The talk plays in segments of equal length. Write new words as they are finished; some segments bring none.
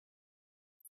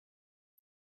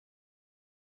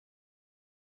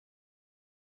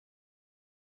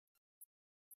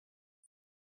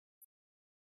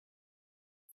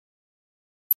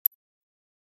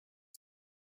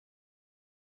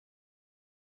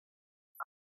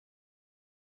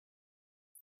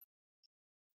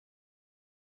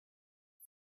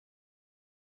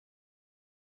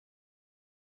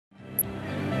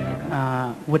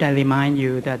would I remind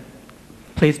you that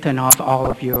please turn off all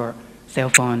of your cell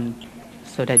phone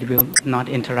so that it will not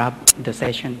interrupt the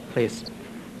session, please.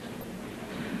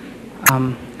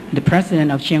 The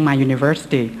President of Chiang Mai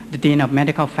University, the Dean of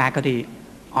Medical Faculty,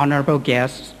 honorable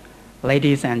guests,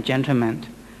 ladies and gentlemen,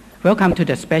 welcome to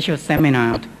the special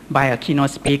seminar by a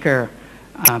keynote speaker,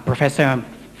 Professor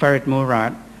Ferid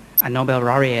Murad, a Nobel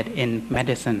laureate in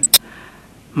medicine.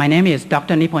 My name is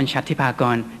Dr. Nipon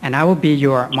Chattipagon, and I will be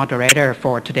your moderator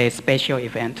for today's special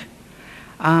event.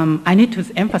 I need to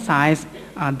emphasize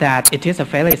that it is a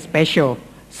very special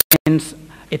since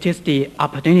it is the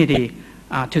opportunity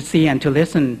to see and to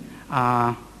listen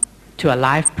to a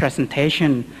live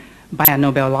presentation by a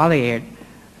Nobel laureate.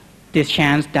 This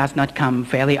chance does not come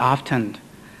very often.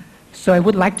 So I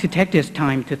would like to take this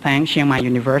time to thank Chiang Mai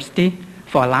University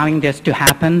for allowing this to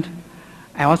happen.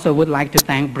 I also would like to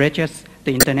thank Bridges,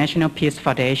 the International Peace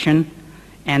Foundation,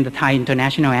 and the Thai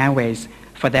International Airways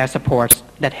for their support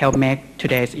that helped make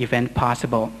today's event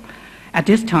possible. At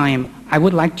this time, I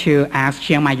would like to ask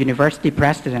Chiang Mai University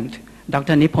President,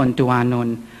 Dr. Nipon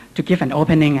Duanun, to give an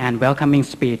opening and welcoming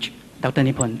speech. Dr.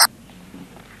 Nipon.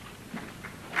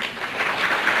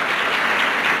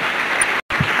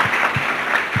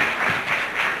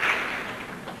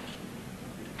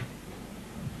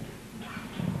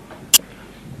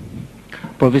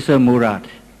 Professor Murad,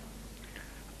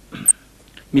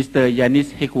 Mr.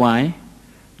 Yanis Hekwai,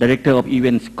 Director of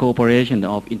Events Cooperation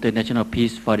of International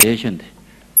Peace Foundation,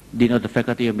 Dean of the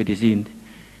Faculty of Medicine,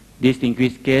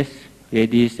 distinguished guests,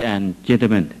 ladies and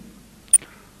gentlemen.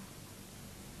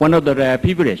 One of the rare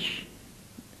privileges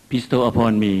bestowed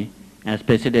upon me as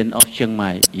President of Chiang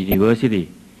Mai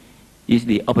University is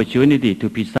the opportunity to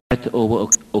preside over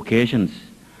occasions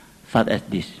such as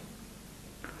this.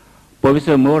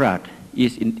 Professor Murad,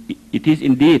 it is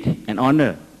indeed an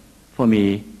honor for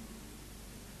me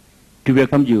to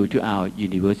welcome you to our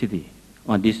university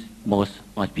on this most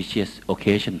auspicious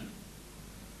occasion.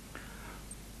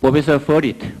 Professor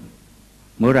Ferid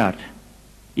Murad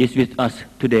is with us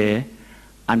today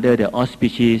under the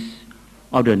auspices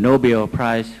of the Nobel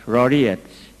Prize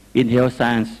laureates in Health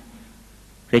Science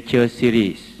Lecture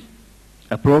Series,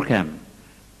 a program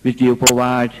which will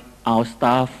provide our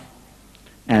staff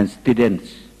and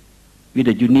students with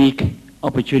a unique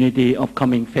opportunity of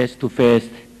coming face to face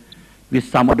with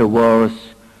some of the world's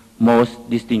most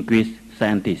distinguished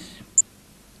scientists.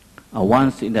 A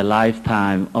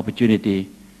once-in-a-lifetime opportunity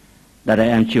that I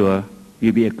am sure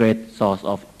will be a great source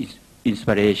of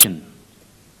inspiration.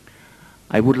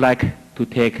 I would like to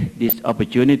take this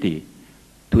opportunity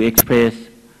to express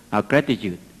our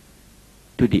gratitude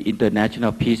to the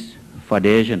International Peace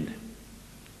Foundation,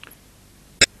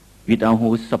 without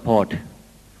whose support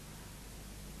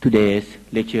today's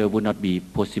lecture would not be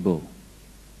possible.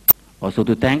 Also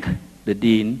to thank the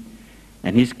Dean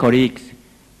and his colleagues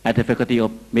at the Faculty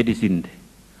of Medicine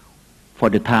for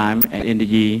the time and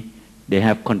energy they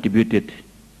have contributed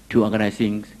to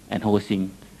organizing and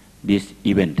hosting this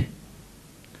event.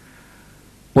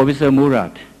 Professor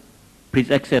Murad, please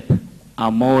accept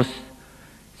our most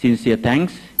sincere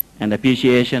thanks and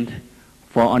appreciation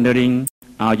for honoring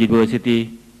our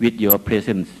university with your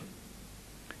presence.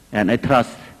 And I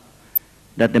trust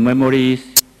that the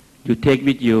memories you take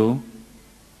with you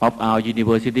of our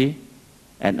university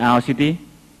and our city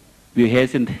will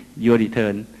hasten your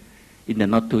return in the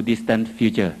not too distant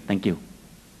future. Thank you.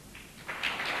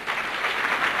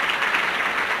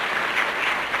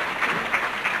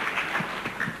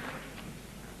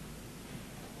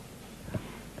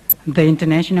 The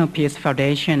International Peace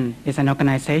Foundation is an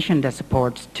organization that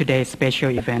supports today's special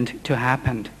event to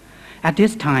happen. At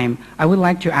this time, I would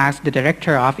like to ask the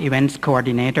Director of Events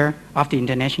Coordinator of the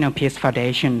International Peace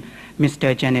Foundation,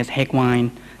 Mr. Yanis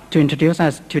Hekwai, to introduce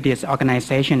us to this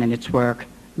organization and its work.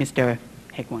 Mr.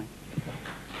 Hekwai.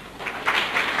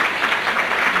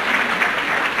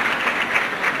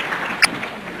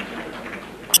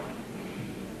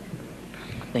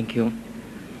 Thank you.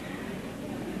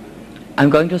 I'm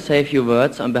going to say a few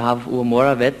words on behalf of Uwe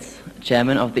Morawetz,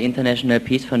 Chairman of the International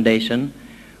Peace Foundation,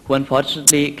 who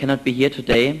unfortunately cannot be here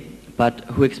today, but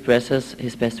who expresses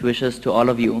his best wishes to all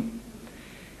of you.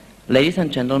 Ladies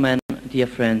and gentlemen, dear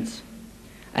friends,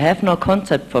 I have no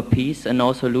concept for peace and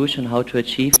no solution how to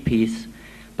achieve peace,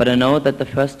 but I know that the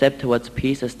first step towards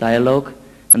peace is dialogue,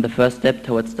 and the first step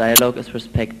towards dialogue is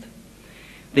respect.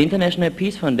 The International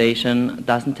Peace Foundation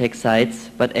doesn't take sides,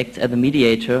 but acts as a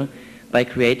mediator by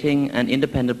creating an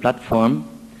independent platform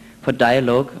for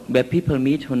dialogue where people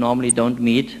meet who normally don't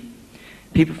meet,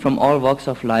 people from all walks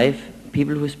of life,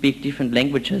 people who speak different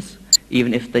languages,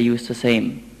 even if they use the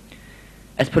same.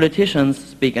 As politicians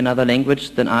speak another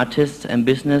language than artists and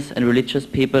business and religious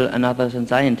people another than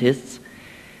scientists,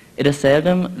 it is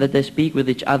seldom that they speak with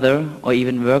each other or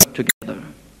even work together.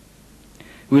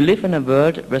 We live in a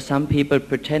world where some people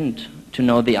pretend to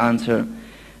know the answer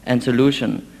and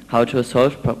solution, how to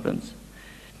solve problems,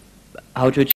 how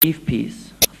to achieve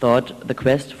peace. Thought the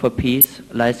quest for peace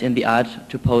lies in the art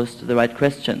to pose the right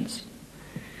questions.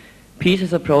 Peace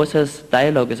is a process,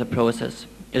 dialogue is a process.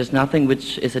 It is nothing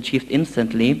which is achieved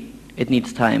instantly, it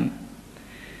needs time.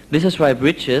 This is why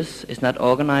Bridges is not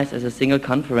organized as a single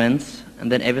conference and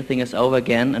then everything is over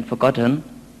again and forgotten,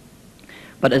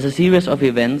 but as a series of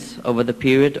events over the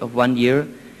period of 1 year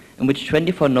in which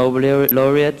 24 Nobel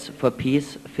laureates for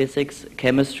peace, physics,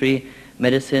 chemistry,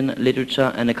 medicine,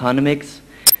 literature and economics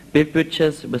built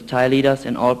bridges with Thai leaders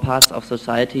in all parts of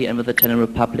society and with the general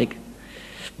public.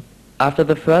 After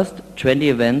the first 20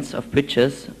 events of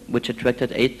bridges, which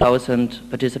attracted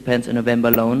 8,000 participants in November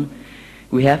alone,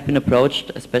 we have been approached,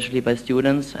 especially by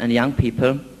students and young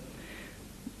people,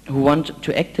 who want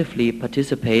to actively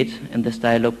participate in this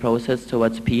dialogue process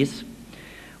towards peace,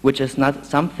 which is not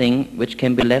something which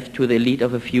can be left to the elite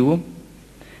of a few,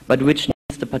 but which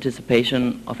needs the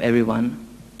participation of everyone.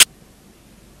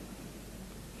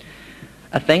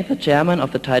 I thank the chairman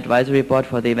of the Thai Advisory Board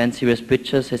for the event series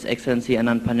Bridges, His Excellency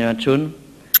Anand Panirachun,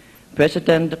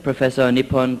 President Professor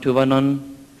Nippon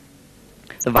Tuvanon,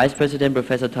 the Vice President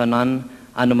Professor Thanan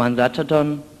Anuman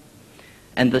Ratchathon,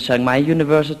 and the Chiang Mai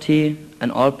University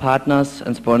and all partners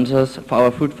and sponsors for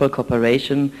our fruitful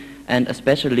cooperation, and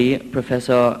especially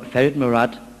Professor Ferid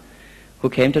Murad, who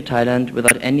came to Thailand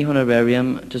without any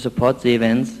honorarium to support the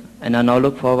events, and I now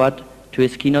look forward to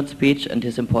his keynote speech and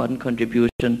his important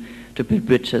contribution to build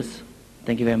bridges.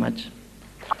 Thank you very much.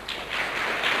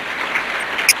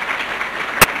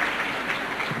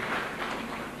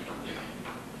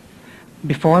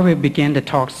 Before we begin the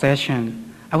talk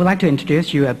session, I would like to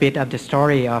introduce you a bit of the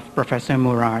story of Professor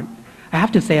Murad. I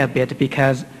have to say a bit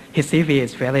because his CV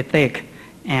is very thick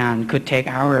and could take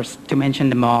hours to mention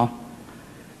them all.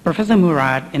 Professor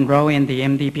Murad enrolled in the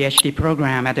MD PhD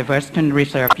program at the Western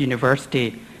Reserve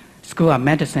University School of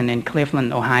Medicine in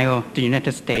Cleveland, Ohio, the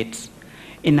United States,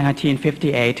 in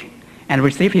 1958, and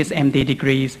received his MD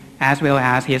degrees as well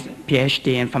as his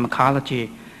PhD in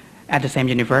pharmacology at the same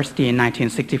university in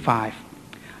 1965.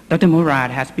 Dr.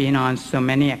 Murad has been on so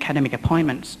many academic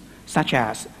appointments, such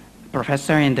as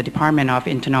professor in the Department of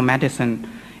Internal Medicine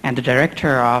and the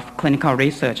director of Clinical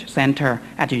Research Center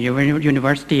at the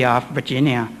University of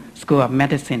Virginia School of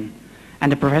Medicine,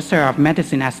 and the professor of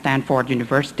medicine at Stanford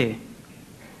University.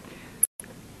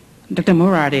 Dr.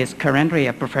 Murad is currently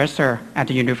a professor at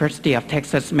the University of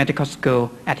Texas Medical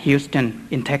School at Houston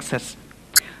in Texas.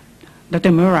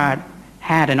 Dr. Murad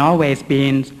had and always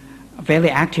been very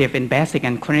active in basic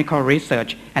and clinical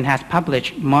research and has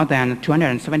published more than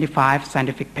 275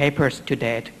 scientific papers to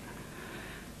date.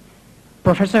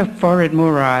 Professor Ferid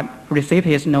Murad received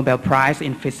his Nobel Prize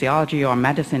in Physiology or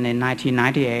Medicine in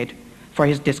 1998 for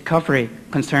his discovery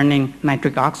concerning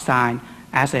nitric oxide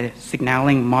as a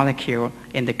signaling molecule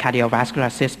in the cardiovascular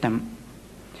system.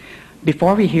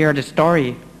 Before we hear the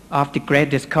story of the great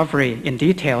discovery in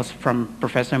details from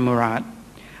Professor Murad,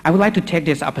 I would like to take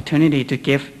this opportunity to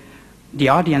give the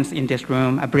audience in this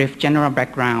room a brief general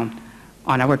background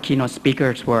on our keynote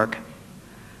speaker's work.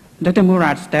 Dr.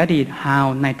 Murad studied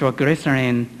how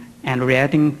nitroglycerin and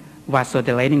reacting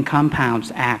vasodilating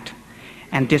compounds act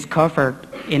and discovered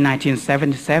in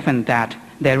 1977 that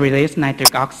they release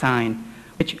nitric oxide,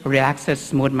 which relaxes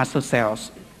smooth muscle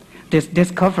cells. This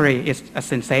discovery is a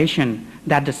sensation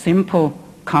that the simple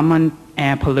common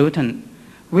air pollutant,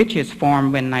 which is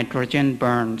formed when nitrogen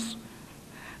burns,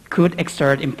 could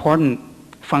exert important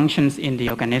functions in the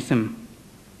organism.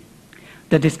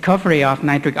 The discovery of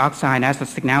nitric oxide as a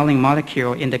signaling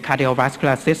molecule in the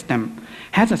cardiovascular system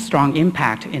has a strong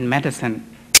impact in medicine.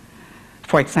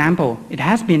 For example, it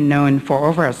has been known for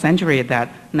over a century that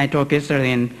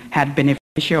nitroglycerin had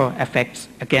beneficial effects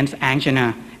against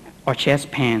angina or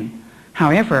chest pain.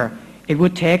 However, it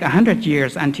would take 100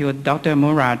 years until Dr.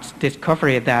 Murad's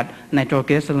discovery that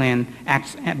nitroglycerin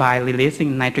acts by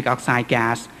releasing nitric oxide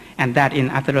gas, and that in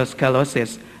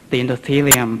atherosclerosis, the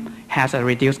endothelium has a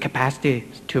reduced capacity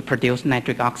to produce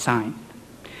nitric oxide.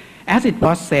 As it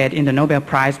was said in the Nobel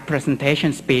Prize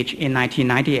presentation speech in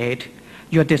 1998,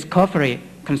 your discovery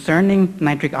concerning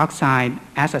nitric oxide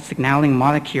as a signaling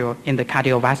molecule in the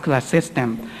cardiovascular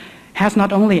system has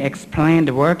not only explained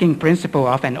the working principle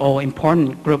of an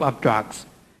all-important group of drugs,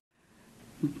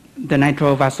 the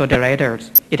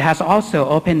nitrovasodilators, it has also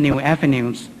opened new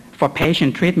avenues for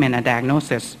patient treatment and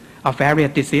diagnosis of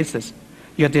various diseases,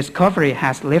 Your discovery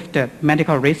has lifted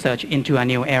medical research into a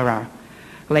new era.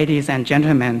 Ladies and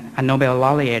gentlemen, a Nobel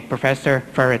laureate, Professor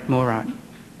Ferid Murad.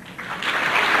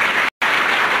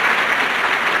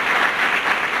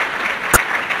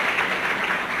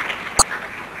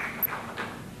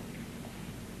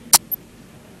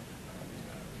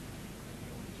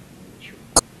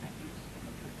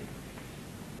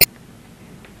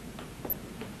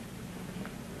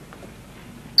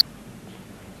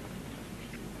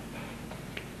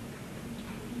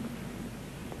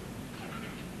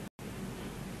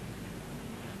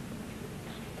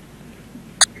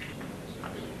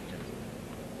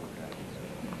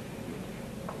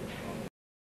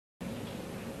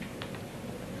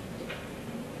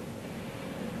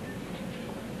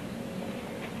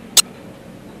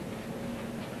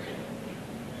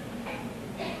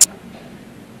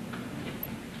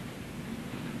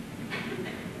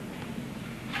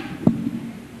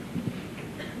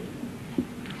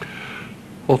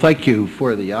 Well, thank you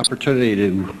for the opportunity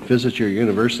to visit your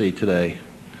university today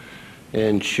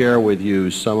and share with you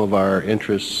some of our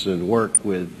interests and work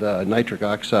with nitric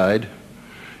oxide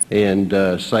and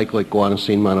cyclic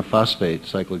guanosine monophosphate,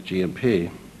 cyclic GMP,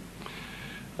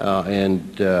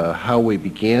 and how we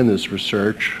began this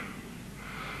research,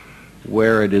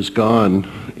 where it has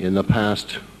gone in the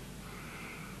past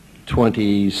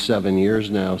 27 years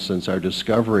now since our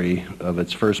discovery of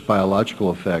its first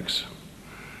biological effects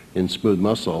in smooth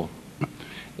muscle.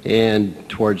 And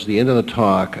towards the end of the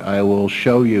talk, I will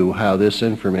show you how this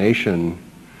information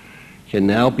can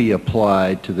now be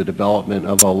applied to the development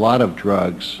of a lot of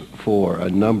drugs for a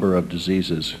number of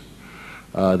diseases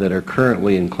that are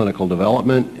currently in clinical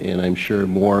development, and I'm sure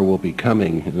more will be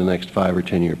coming in the next 5 or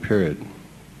 10 year period.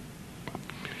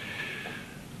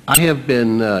 I have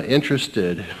been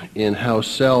interested in how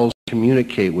cells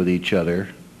communicate with each other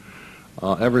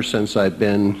ever since I've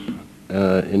been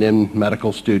an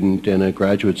medical student and a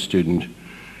graduate student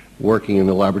working in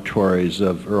the laboratories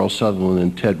of Earl Sutherland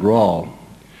and Ted Rall.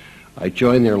 I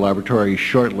joined their laboratory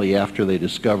shortly after they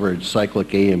discovered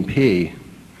cyclic AMP,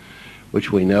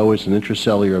 which we know is an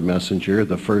intracellular messenger,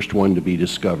 the first one to be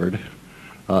discovered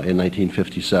in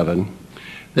 1957,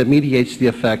 that mediates the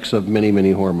effects of many,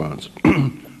 many hormones,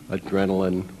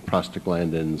 adrenaline,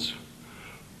 prostaglandins,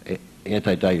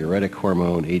 antidiuretic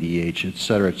hormone, ADH, et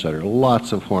cetera,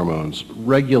 lots of hormones,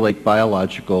 regulate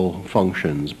biological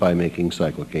functions by making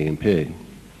cyclic AMP.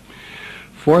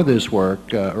 For this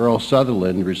work, Earl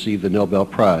Sutherland received the Nobel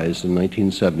Prize in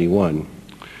 1971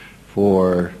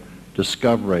 for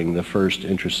discovering the first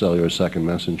intracellular second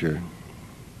messenger.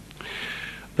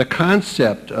 The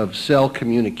concept of cell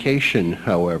communication,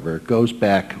 however, goes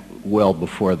back well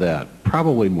before that,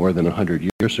 probably more than 100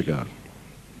 years ago.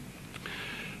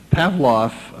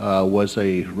 Pavlov was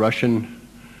a Russian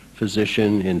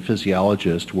physician and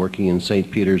physiologist working in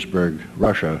St. Petersburg,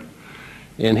 Russia,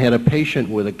 and had a patient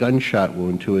with a gunshot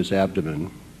wound to his abdomen.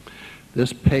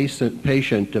 This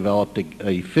patient developed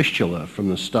a fistula from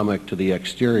the stomach to the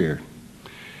exterior.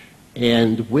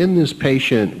 And when this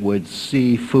patient would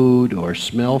see food or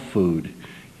smell food,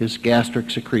 his gastric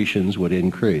secretions would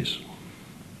increase.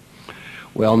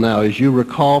 Well, now, as you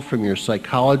recall from your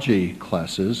psychology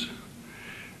classes,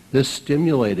 this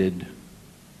stimulated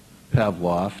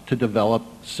Pavlov to develop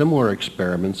similar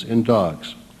experiments in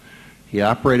dogs. He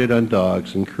operated on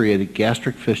dogs and created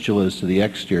gastric fistulas to the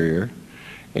exterior,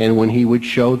 and when he would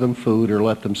show them food or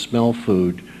let them smell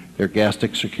food, their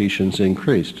gastric secretions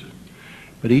increased.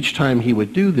 But each time he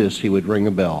would do this, he would ring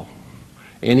a bell.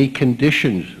 And he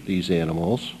conditioned these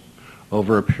animals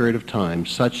over a period of time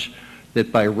such that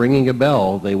by ringing a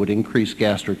bell, they would increase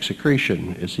gastric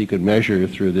secretion, as he could measure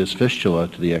through this fistula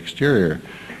to the exterior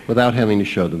without having to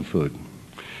show them food.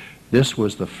 This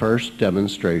was the first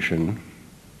demonstration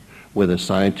with a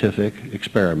scientific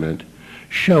experiment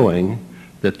showing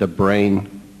that the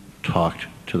brain talked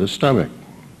to the stomach.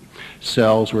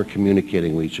 Cells were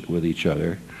communicating with each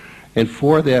other. And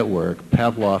for that work,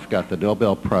 Pavlov got the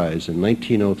Nobel Prize in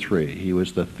 1903. He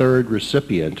was the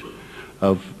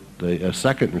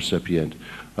second recipient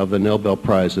of the Nobel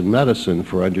Prize in Medicine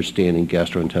for understanding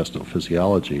gastrointestinal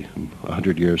physiology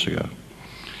 100 years ago.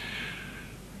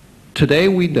 Today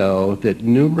we know that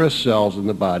numerous cells in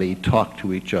the body talk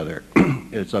to each other.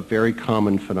 It's a very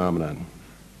common phenomenon.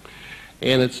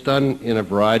 And it's done in a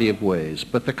variety of ways,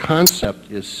 but the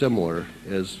concept is similar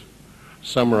as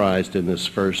summarized in this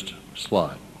first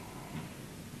slide.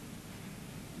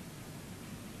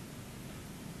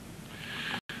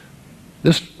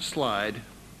 This slide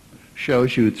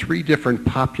shows you 3 different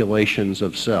populations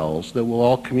of cells that will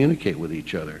all communicate with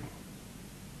each other.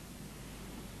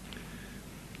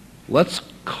 Let's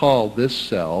call this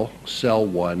cell, cell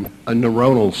 1, a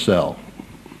neuronal cell,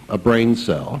 a brain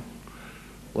cell.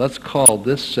 Let's call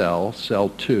this cell, cell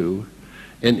 2,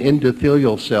 an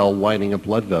endothelial cell lining a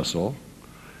blood vessel.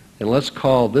 And let's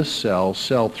call this cell,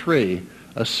 cell 3,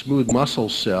 a smooth muscle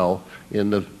cell in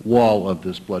the wall of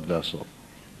this blood vessel.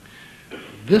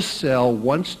 This cell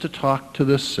wants to talk to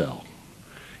this cell,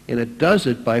 and it does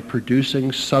it by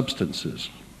producing substances.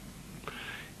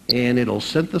 And it'll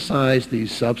synthesize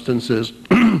these substances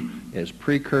as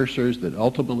precursors that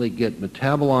ultimately get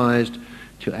metabolized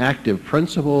to active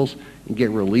principles and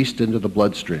get released into the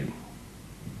bloodstream.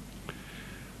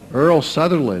 Earl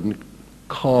Sutherland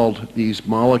called these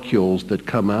molecules that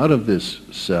come out of this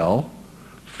cell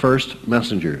first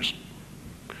messengers.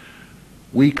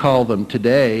 We call them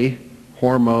today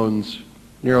hormones,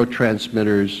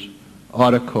 neurotransmitters,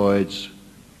 autocoids,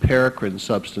 paracrine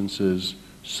substances,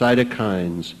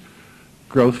 cytokines,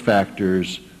 growth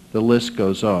factors, the list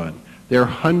goes on. There are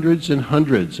hundreds and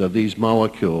hundreds of these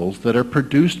molecules that are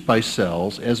produced by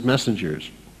cells as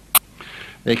messengers.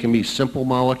 They can be simple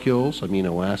molecules,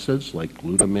 amino acids like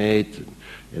glutamate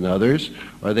and others,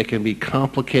 or they can be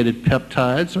complicated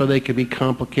peptides, or they can be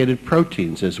complicated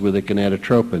proteins, as with the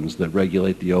gonadotropins that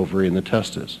regulate the ovary and the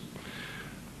testis.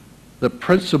 The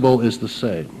principle is the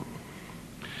same.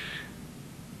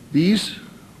 These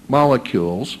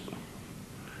molecules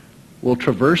will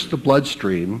traverse the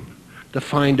bloodstream to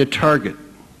find a target.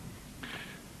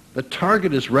 The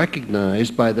target is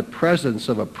recognized by the presence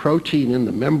of a protein in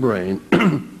the membrane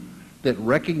that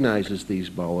recognizes these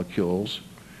molecules,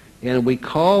 and we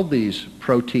call these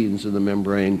proteins in the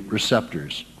membrane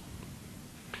receptors.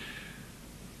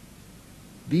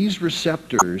 These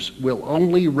receptors will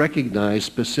only recognize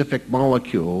specific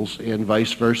molecules and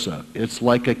vice versa. It's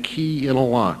like a key in a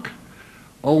lock.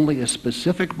 Only a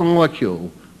specific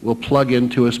molecule will plug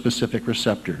into a specific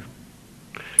receptor.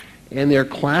 And there are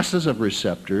classes of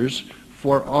receptors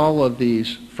for all of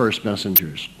these first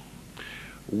messengers.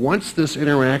 Once this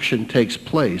interaction takes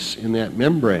place in that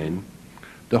membrane,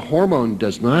 the hormone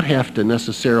does not have to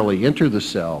necessarily enter the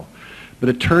cell, but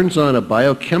it turns on a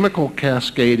biochemical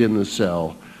cascade in the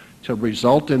cell to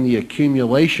result in the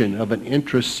accumulation of an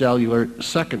intracellular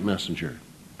second messenger.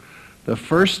 The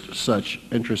first such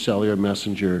intracellular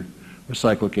messenger was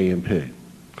cyclic AMP.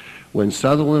 When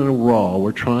Sutherland and Rawl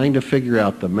were trying to figure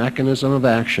out the mechanism of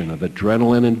action of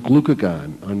adrenaline and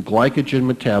glucagon on glycogen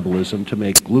metabolism to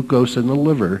make glucose in the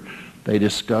liver, they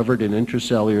discovered an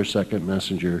intracellular second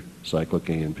messenger, cyclic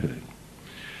AMP.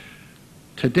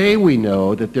 Today we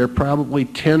know that there are probably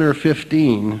 10 or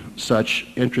 15 such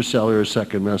intracellular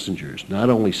second messengers, not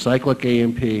only cyclic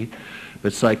AMP,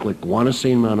 but cyclic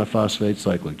guanosine monophosphate,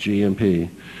 cyclic GMP,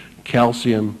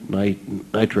 calcium,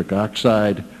 nitric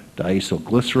oxide,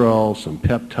 diacylglycerol, some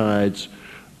peptides,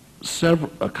 several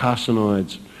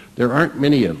eicosanoids. There aren't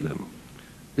many of them.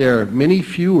 There are many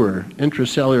fewer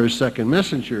intracellular second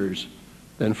messengers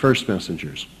than first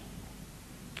messengers.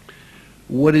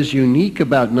 What is unique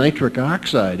about nitric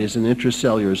oxide as an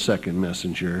intracellular second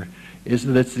messenger is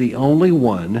that it's the only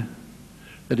one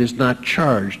that is not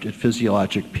charged at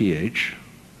physiologic pH.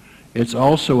 It's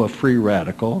also a free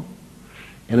radical,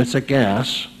 and it's a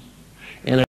gas,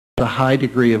 and it has a high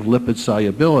degree of lipid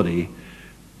solubility,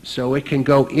 so it can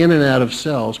go in and out of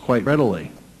cells quite readily.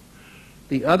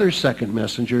 The other second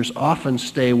messengers often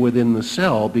stay within the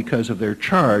cell because of their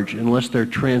charge unless they're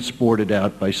transported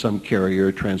out by some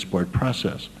carrier transport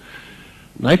process.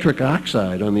 Nitric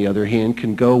oxide, on the other hand,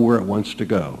 can go where it wants to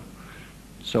go.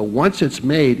 So once it's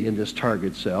made in this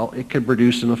target cell, it can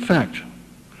produce an effect.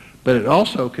 But it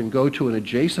also can go to an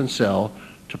adjacent cell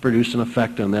to produce an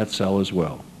effect on that cell as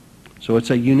well. So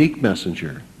it's a unique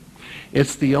messenger.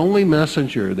 It's the only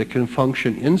messenger that can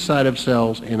function inside of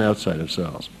cells and outside of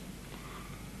cells.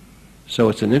 So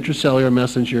it's an intracellular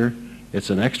messenger,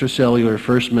 it's an extracellular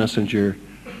first messenger,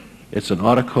 it's an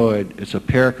autocoid, it's a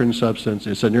paracrine substance,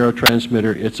 it's a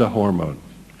neurotransmitter, it's a hormone.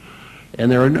 And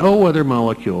there are no other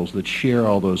molecules that share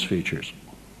all those features.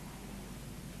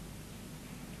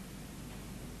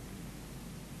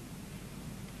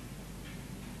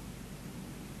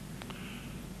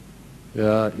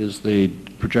 Is the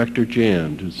projector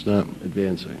jammed? It's not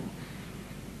advancing.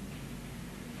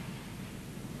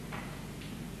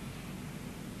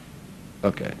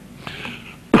 Okay.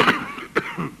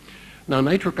 Now,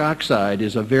 nitric oxide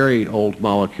is a very old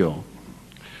molecule.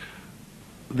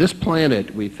 This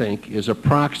planet, we think, is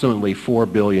approximately 4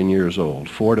 billion years old,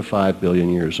 4 to 5 billion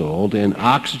years old, and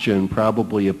oxygen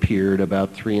probably appeared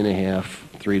about 3 to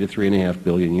 3.5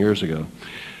 billion years ago.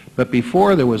 But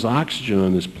before there was oxygen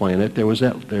on this planet, there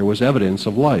was evidence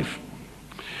of life.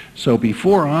 So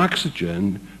before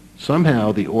oxygen,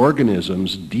 somehow the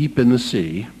organisms deep in the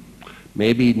sea,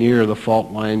 maybe near the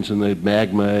fault lines and the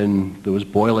magma and that was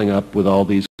boiling up with all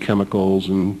these chemicals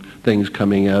and things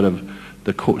coming out of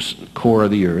the core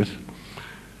of the earth,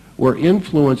 were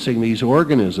influencing these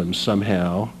organisms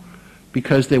somehow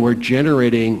because they were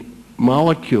generating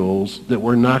molecules that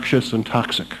were noxious and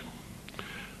toxic.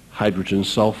 Hydrogen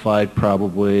sulfide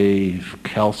probably,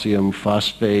 calcium,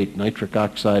 phosphate, nitric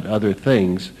oxide, other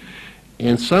things.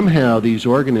 And somehow these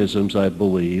organisms, I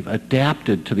believe,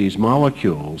 adapted to these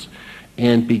molecules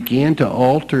and began to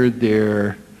alter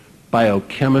their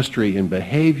biochemistry and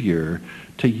behavior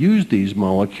to use these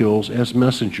molecules as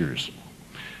messengers.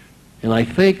 And I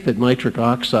think that nitric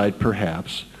oxide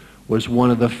perhaps was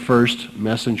one of the first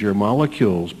messenger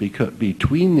molecules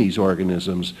between these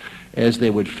organisms as they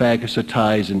would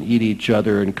phagocytize and eat each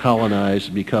other and colonize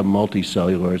and become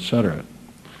multicellular, etc.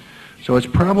 So it's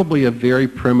probably a very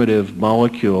primitive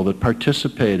molecule that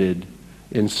participated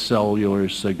in cellular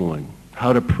signaling.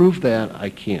 How to prove that, I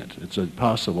can't. It's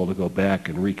impossible to go back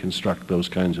and reconstruct those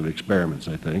kinds of experiments,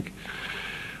 I think.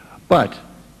 But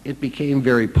it became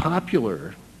very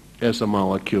popular as a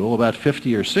molecule about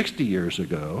 50 or 60 years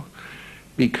ago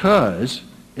because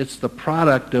it's the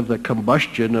product of the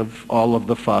combustion of all of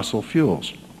the fossil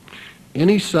fuels.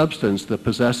 Any substance that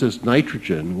possesses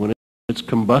nitrogen, when it's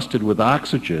combusted with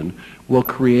oxygen, will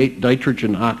create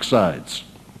nitrogen oxides.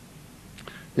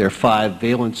 There are 5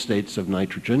 valent states of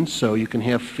nitrogen, so you can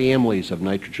have families of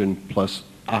nitrogen plus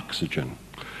oxygen.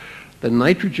 The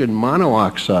nitrogen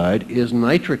monoxide is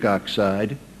nitric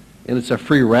oxide, and it's a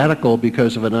free radical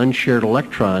because of an unshared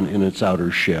electron in its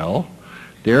outer shell.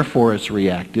 Therefore, it's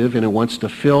reactive, and it wants to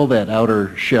fill that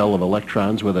outer shell of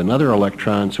electrons with another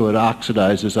electron, so it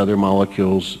oxidizes other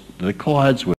molecules that it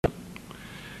collides with.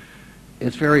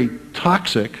 It's very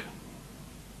toxic.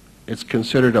 It's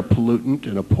considered a pollutant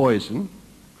and a poison.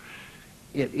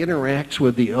 It interacts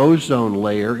with the ozone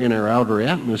layer in our outer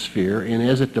atmosphere, and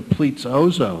as it depletes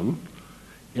ozone,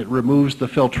 it removes the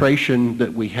filtration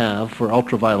that we have for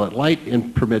ultraviolet light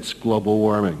and permits global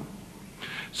warming.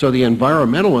 So the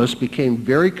environmentalists became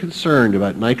very concerned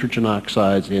about nitrogen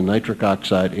oxides and nitric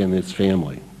oxide and its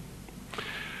family.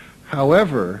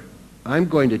 However, I'm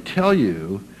going to tell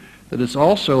you that it's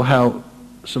also how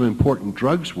some important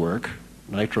drugs work,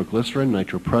 nitroglycerin,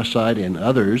 nitroprusside, and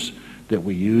others that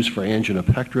we use for angina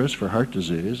pectoris, for heart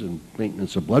disease and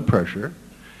maintenance of blood pressure.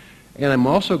 And I'm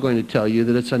also going to tell you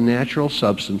that it's a natural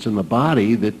substance in the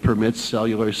body that permits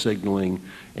cellular signaling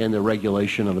and the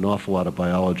regulation of an awful lot of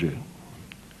biology.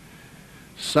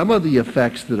 Some of the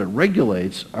effects that it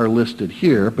regulates are listed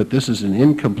here, but this is an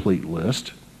incomplete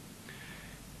list.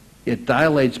 It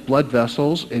dilates blood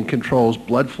vessels and controls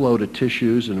blood flow to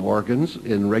tissues and organs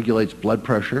and regulates blood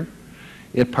pressure.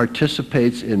 It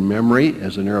participates in memory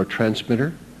as a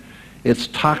neurotransmitter. It's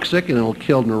toxic and it'll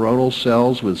kill neuronal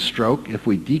cells with stroke. If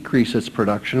we decrease its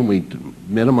production, we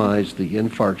minimize the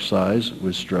infarct size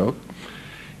with stroke.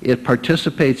 It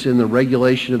participates in the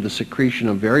regulation of the secretion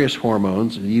of various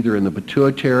hormones, either in the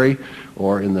pituitary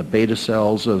or in the beta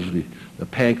cells of the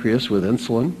pancreas with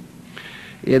insulin.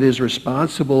 It is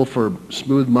responsible for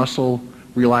smooth muscle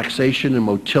relaxation and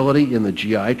motility in the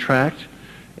GI tract.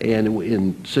 And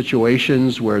in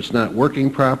situations where it's not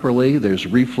working properly, there's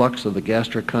reflux of the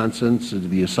gastric contents into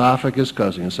the esophagus,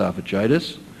 causing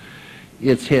esophagitis.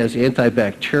 It has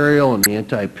antibacterial and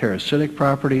antiparasitic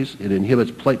properties. It inhibits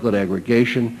platelet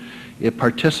aggregation. It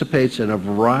participates in a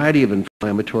variety of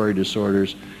inflammatory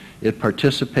disorders. It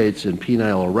participates in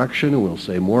penile erection, and we'll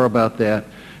say more about that,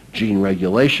 gene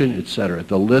regulation, etc.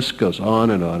 The list goes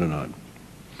on and on and on.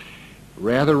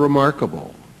 Rather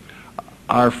remarkable.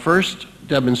 Our first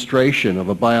demonstration of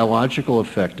a biological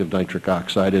effect of nitric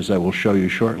oxide, as I will show you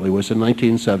shortly, was in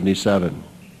 1977.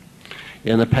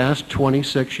 In the past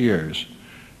 26 years,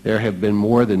 there have been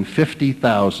more than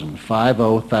 50,000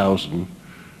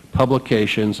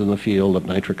 publications in the field of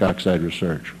nitric oxide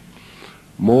research.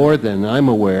 More than I'm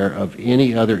aware of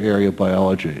any other area of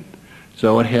biology.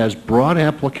 So it has broad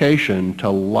application to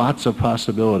lots of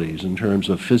possibilities in terms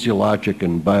of physiologic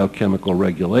and biochemical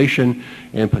regulation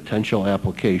and potential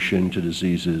application to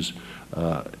diseases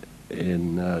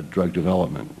in drug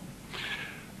development.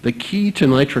 The key to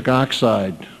nitric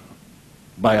oxide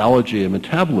biology and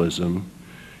metabolism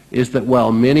is that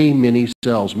while many, many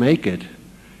cells make it,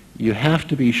 you have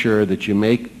to be sure that you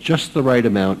make just the right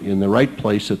amount in the right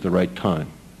place at the right time.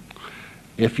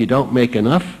 If you don't make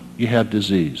enough, you have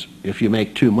disease. If you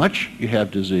make too much, you have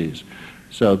disease.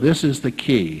 So this is the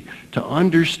key, to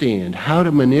understand how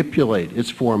to manipulate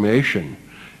its formation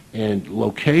and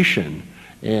location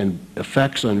and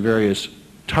effects on various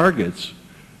targets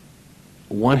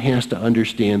one has to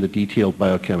understand the detailed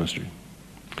biochemistry.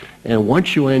 And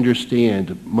once you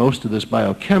understand most of this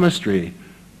biochemistry,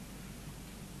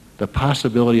 the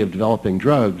possibility of developing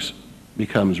drugs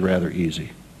becomes rather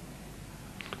easy.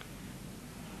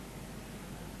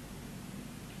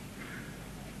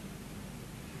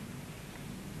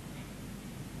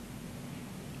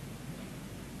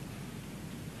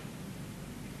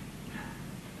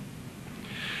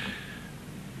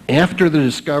 After the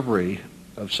discovery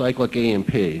of cyclic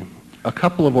AMP, a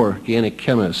couple of organic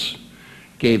chemists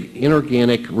gave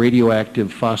inorganic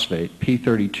radioactive phosphate,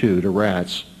 P32, to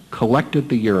rats, collected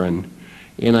the urine,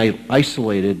 and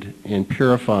isolated and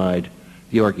purified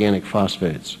the organic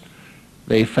phosphates.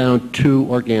 They found two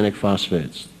organic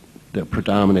phosphates that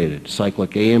predominated,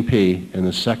 cyclic AMP, and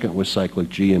the second was cyclic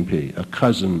GMP, a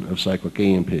cousin of cyclic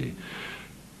AMP.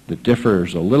 That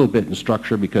differs a little bit in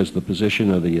structure because of the position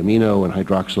of the amino and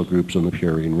hydroxyl groups on the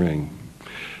purine ring.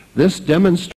 This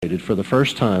demonstrated for the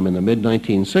first time in the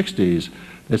mid-1960s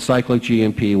that cyclic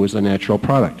GMP was a natural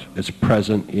product. It's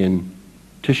present in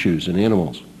tissues in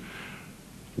animals.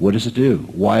 What does it do?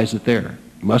 Why is it there?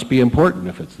 It must be important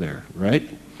if it's there, right?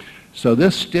 So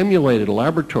this stimulated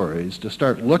laboratories to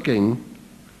start looking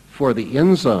for the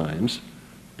enzymes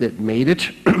that made it.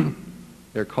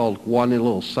 They're called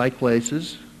guanylyl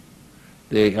cyclases.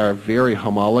 They are very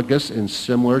homologous and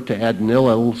similar to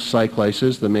adenylyl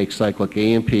cyclases that make cyclic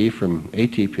AMP from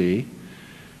ATP.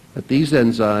 But these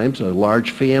enzymes, a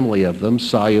large family of them,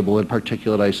 soluble in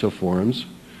particulate isoforms,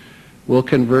 will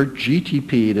convert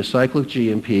GTP to cyclic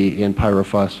GMP and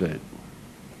pyrophosphate.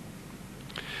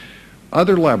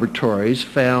 Other laboratories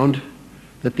found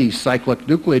that these cyclic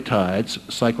nucleotides,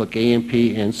 cyclic AMP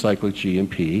and cyclic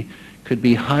GMP, could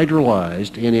be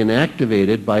hydrolyzed and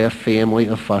inactivated by a family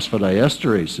of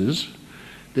phosphodiesterases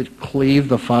that cleave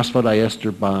the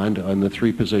phosphodiester bond on the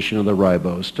 3' position of the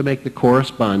ribose to make the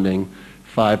corresponding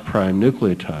 5'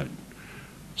 nucleotide.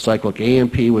 Cyclic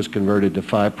AMP was converted to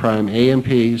 5'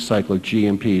 AMP, cyclic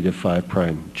GMP to 5'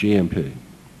 GMP.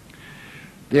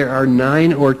 There are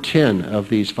 9 or 10 of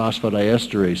these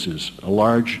phosphodiesterases, a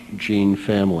large gene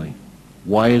family.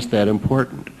 Why is that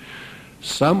important?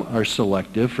 Some are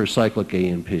selective for cyclic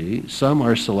AMP, some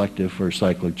are selective for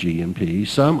cyclic GMP,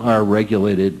 some are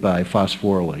regulated by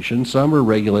phosphorylation, some are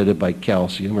regulated by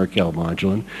calcium or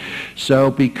calmodulin.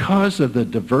 So because of the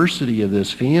diversity of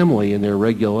this family and their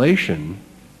regulation,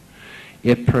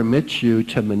 it permits you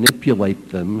to manipulate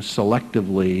them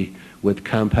selectively with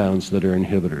compounds that are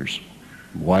inhibitors.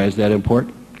 Why is that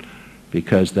important?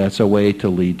 Because that's a way to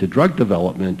lead to drug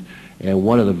development. And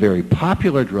one of the very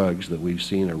popular drugs that we've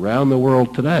seen around the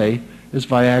world today is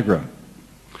Viagra.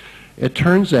 It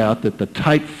turns out that the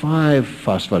type 5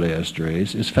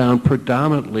 phosphodiesterase is found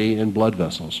predominantly in blood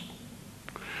vessels.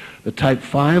 The type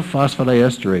 5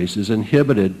 phosphodiesterase is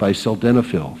inhibited by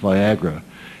sildenafil, Viagra,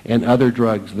 and other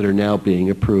drugs that are now being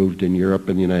approved in Europe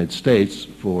and the United States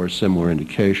for similar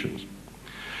indications.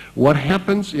 What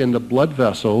happens in the blood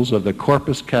vessels of the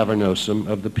corpus cavernosum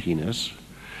of the penis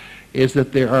is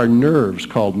that there are nerves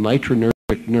called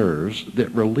nitronergic nerves that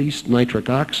release nitric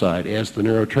oxide as the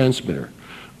neurotransmitter.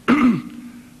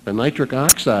 The nitric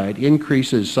oxide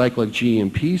increases cyclic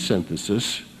GMP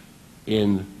synthesis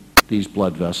in these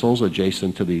blood vessels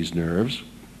adjacent to these nerves.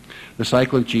 The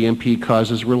cyclic GMP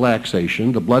causes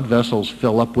relaxation. The blood vessels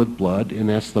fill up with blood, and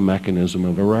that's the mechanism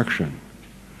of erection.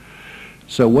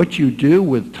 So what you do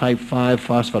with type 5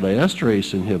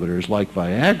 phosphodiesterase inhibitors like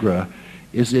Viagra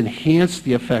is enhance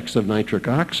the effects of nitric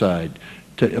oxide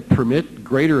to permit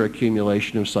greater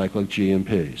accumulation of cyclic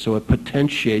GMP. So it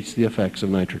potentiates the effects of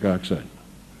nitric oxide.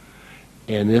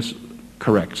 And this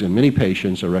corrects, in many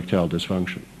patients, erectile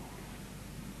dysfunction.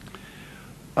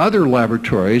 Other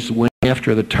laboratories went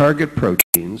after the target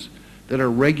proteins that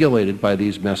are regulated by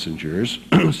these messengers,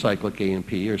 cyclic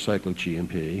AMP or cyclic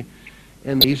GMP,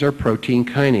 and these are protein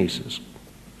kinases.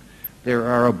 There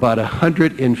are about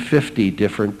 150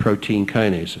 different protein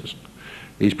kinases.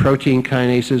 These protein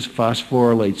kinases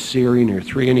phosphorylate serine or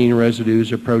threonine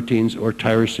residues of proteins or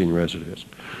tyrosine residues.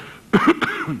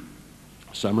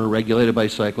 Some are regulated by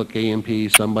cyclic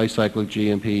AMP, some by cyclic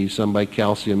GMP, some by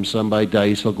calcium, some by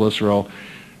diacylglycerol.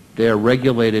 They are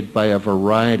regulated by a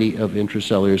variety of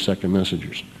intracellular second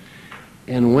messengers.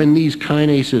 And when these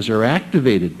kinases are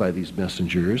activated by these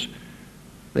messengers,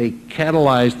 they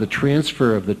catalyze the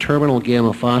transfer of the terminal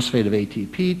gamma phosphate of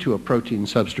ATP to a protein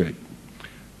substrate.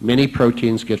 Many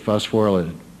proteins get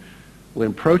phosphorylated.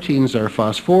 When proteins are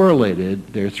phosphorylated,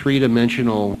 their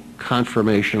three-dimensional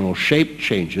conformational shape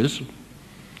changes.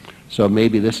 So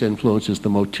maybe this influences the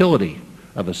motility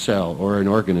of a cell or an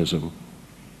organism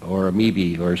or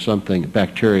amoeba or something,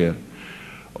 bacteria.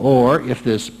 Or if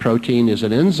this protein is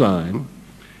an enzyme,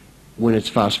 when it's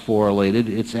phosphorylated,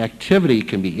 its activity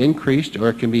can be increased or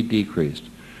it can be decreased.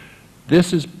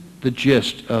 This is the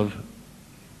gist of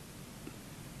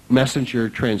messenger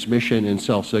transmission and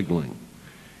cell signaling.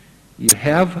 You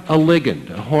have a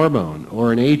ligand, a hormone,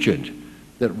 or an agent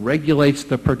that regulates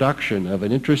the production of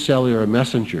an intracellular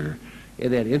messenger,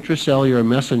 and that intracellular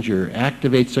messenger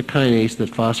activates a kinase that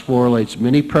phosphorylates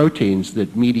many proteins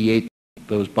that mediate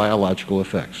those biological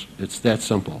effects. It's that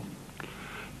simple.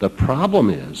 The problem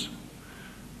is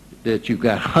that you've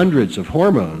got hundreds of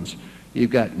hormones, you've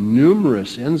got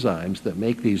numerous enzymes that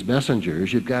make these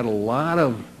messengers, you've got a lot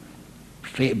of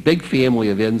big family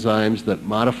of enzymes that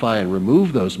modify and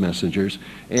remove those messengers,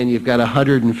 and you've got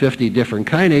 150 different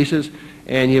kinases,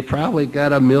 and you've probably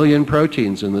got 1 million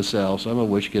proteins in the cell, some of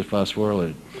which get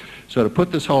phosphorylated. So to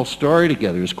put this whole story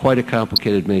together is quite a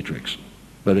complicated matrix,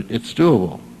 but it's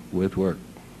doable with work.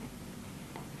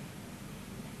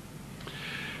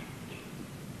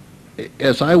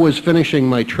 As I was finishing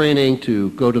my training to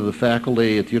go to the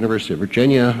faculty at the University of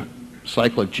Virginia,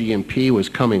 cyclic GMP was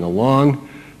coming along.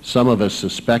 Some of us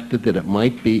suspected that it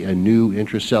might be a new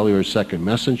intracellular second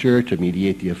messenger to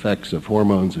mediate the effects of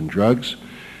hormones and drugs.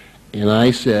 And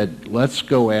I said, let's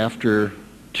go after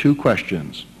two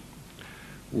questions.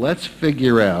 Let's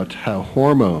figure out how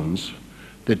hormones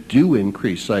that do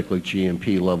increase cyclic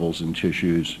GMP levels in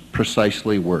tissues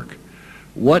precisely work.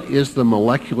 What is the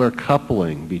molecular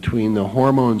coupling between the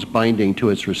hormones binding to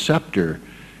its receptor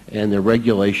and the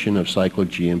regulation of cyclic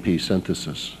GMP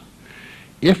synthesis?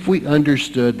 If we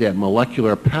understood that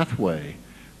molecular pathway,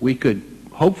 we could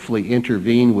hopefully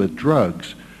intervene with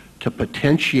drugs to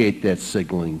potentiate that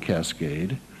signaling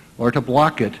cascade or to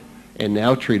block it and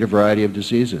now treat a variety of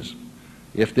diseases.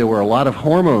 If there were a lot of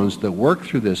hormones that work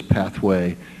through this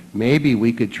pathway, maybe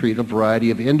we could treat a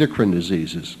variety of endocrine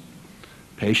diseases.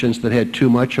 Patients that had too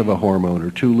much of a hormone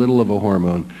or too little of a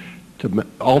hormone to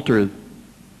alter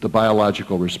the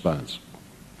biological response.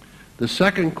 The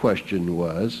second question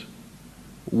was,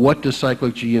 what does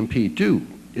cyclic GMP do?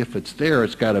 If it's there,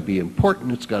 it's got to be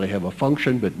important, it's got to have a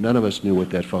function, but none of us knew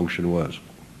what that function was.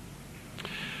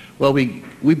 Well,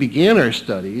 we began our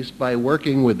studies by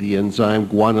working with the enzyme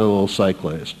guanylyl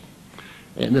cyclase.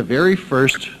 And the very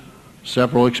first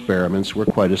several experiments were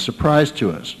quite a surprise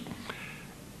to us.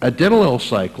 Adenylyl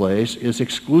cyclase is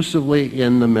exclusively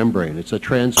in the membrane. It's a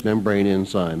transmembrane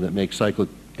enzyme that makes cyclic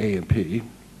AMP.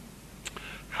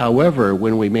 However,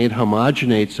 when we made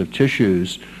homogenates of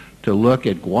tissues to look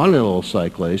at guanylyl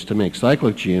cyclase to make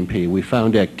cyclic GMP, we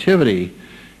found activity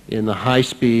in the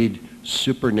high-speed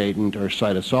supernatant or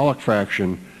cytosolic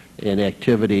fraction and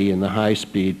activity in the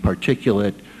high-speed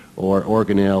particulate or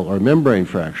organelle or membrane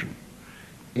fraction.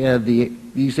 And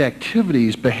these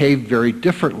activities behave very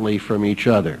differently from each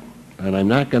other. And I'm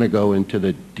not going to go into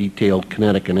the detailed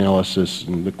kinetic analysis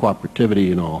and the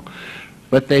cooperativity and all,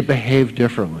 but they behave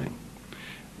differently.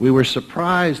 We were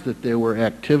surprised that there were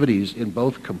activities in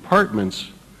both compartments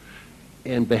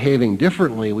and behaving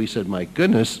differently. We said, my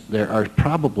goodness, there are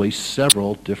probably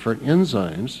several different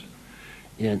enzymes.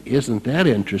 And isn't that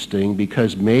interesting?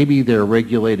 Because maybe they're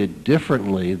regulated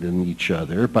differently than each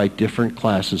other by different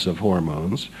classes of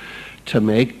hormones to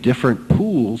make different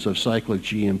pools of cyclic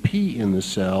GMP in the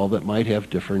cell that might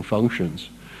have different functions.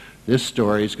 This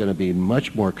story is going to be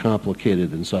much more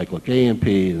complicated than cyclic AMP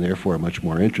and therefore much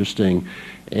more interesting.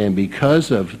 And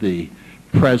because of the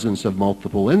presence of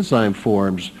multiple enzyme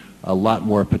forms, a lot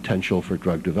more potential for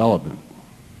drug development.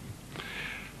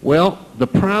 Well, the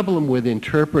problem with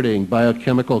interpreting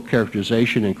biochemical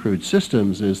characterization in crude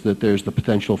systems is that there's the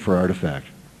potential for artifact.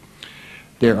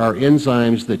 There are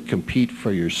enzymes that compete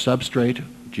for your substrate,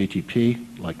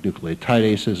 GTP, like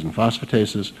nucleotidases and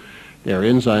phosphatases. There are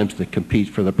enzymes that compete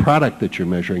for the product that you're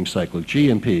measuring, cyclic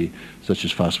GMP, such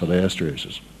as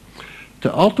phosphodiesterase.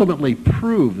 To ultimately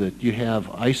prove that you have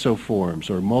isoforms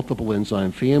or multiple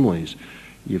enzyme families,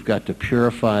 you've got to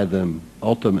purify them,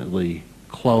 ultimately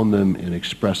clone them, and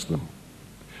express them.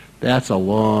 That's a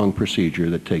long procedure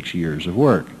that takes years of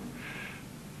work.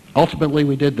 Ultimately,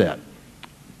 we did that.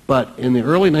 But in the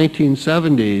early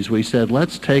 1970s, we said,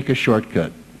 let's take a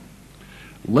shortcut.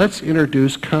 Let's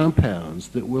introduce compounds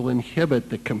that will inhibit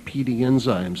the competing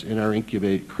enzymes in our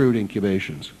crude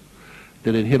incubations,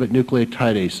 that inhibit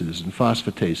nucleotidases and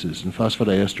phosphatases and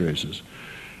phosphodiesterases.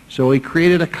 So we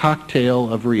created a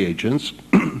cocktail of reagents,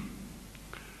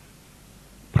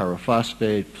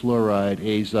 pyrophosphate, fluoride,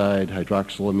 azide,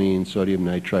 hydroxylamine, sodium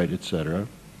nitrite, etc.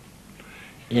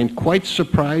 And quite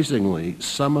surprisingly,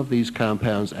 some of these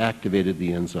compounds activated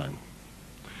the enzyme.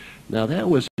 Now that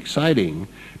was exciting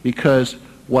because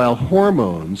while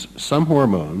hormones, some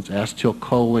hormones,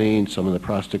 acetylcholine, some of the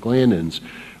prostaglandins,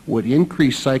 would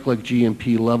increase cyclic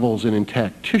GMP levels in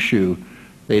intact tissue,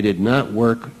 they did not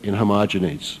work in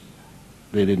homogenates.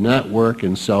 They did not work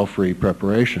in cell-free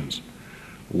preparations.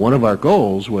 One of our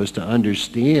goals was to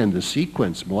understand the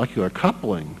sequence, molecular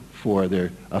coupling for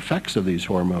the effects of these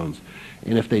hormones.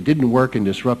 And if they didn't work in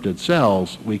disrupted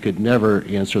cells, we could never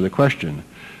answer the question,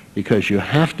 because you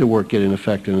have to get an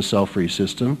effect in a cell-free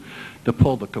system to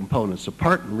pull the components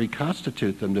apart and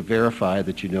reconstitute them to verify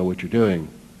that you know what you're doing.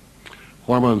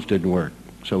 Hormones didn't work,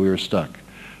 so we were stuck.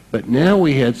 But now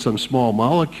we had some small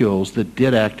molecules that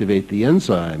did activate the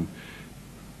enzyme,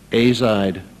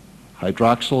 azide,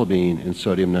 hydroxylamine, and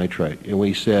sodium nitrite. And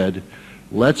we said,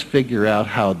 let's figure out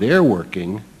how they're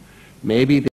working.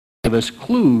 Maybe they give us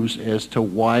clues as to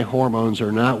why hormones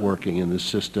are not working in this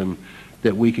system,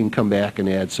 that we can come back and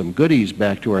add some goodies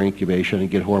back to our incubation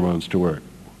and get hormones to work.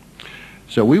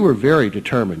 So we were very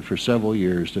determined for several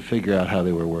years to figure out how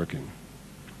they were working.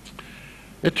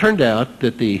 It turned out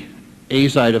that the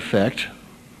azide effect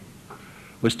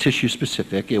was tissue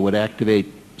specific. It would activate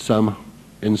some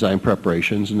enzyme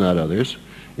preparations and not others.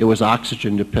 It was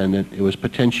oxygen dependent. It was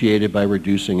potentiated by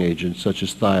reducing agents such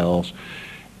as thiols.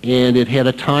 And it had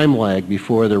a time lag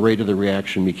before the rate of the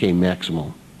reaction became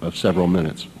maximal of several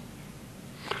minutes.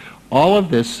 All of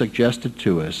this suggested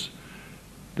to us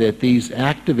that these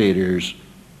activators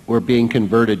were being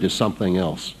converted to something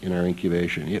else in our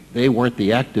incubation. They weren't the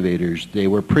activators, they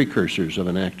were precursors of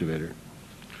an activator.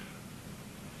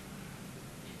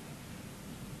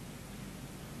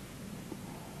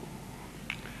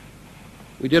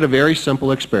 We did a very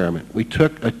simple experiment. We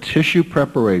took a tissue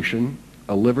preparation,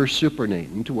 a liver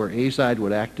supernatant where azide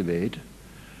would activate,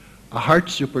 a heart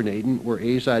supernatant where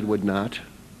azide would not,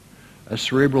 a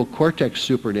cerebral cortex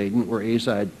supernatant where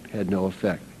azide had no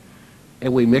effect.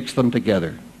 And we mixed them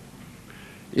together.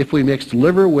 If we mixed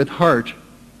liver with heart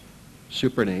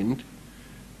supernatant,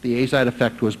 the azide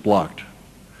effect was blocked.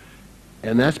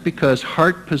 And that's because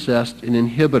heart possessed an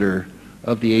inhibitor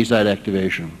of the azide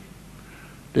activation.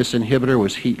 This inhibitor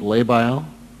was heat labile,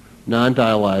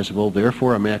 non-dialyzable,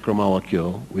 therefore a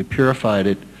macromolecule. We purified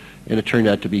it, and it turned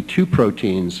out to be two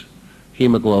proteins,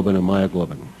 hemoglobin and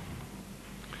myoglobin.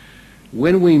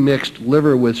 When we mixed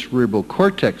liver with cerebral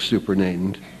cortex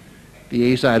supernatant,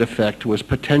 the azide effect was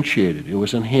potentiated. It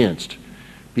was enhanced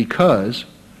because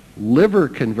liver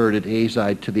converted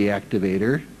azide to the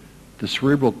activator. The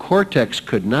cerebral cortex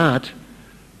could not,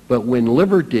 but when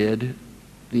liver did,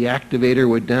 the activator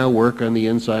would now work on the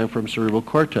enzyme from cerebral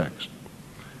cortex.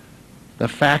 The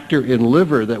factor in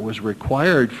liver that was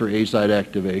required for azide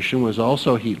activation was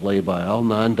also heat labile,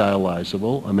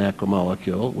 non-dialyzable, a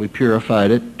macromolecule. We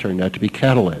purified it, turned out to be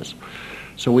catalase.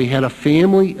 So we had a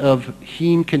family of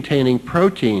heme-containing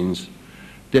proteins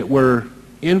that were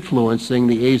influencing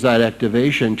the azide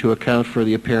activation to account for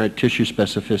the apparent tissue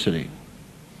specificity.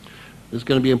 This is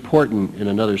going to be important in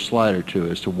another slide or two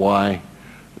as to why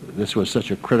this was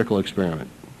such a critical experiment.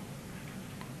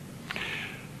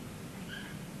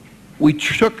 We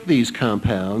took these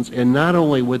compounds, and not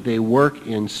only would they work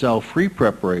in cell-free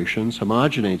preparations,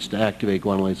 homogenates to activate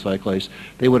guanylate cyclase,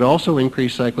 they would also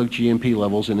increase cyclic GMP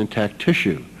levels in intact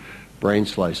tissue, brain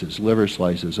slices, liver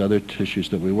slices, other tissues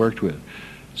that we worked with.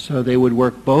 So they would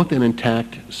work both in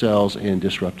intact cells and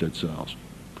disrupted cells.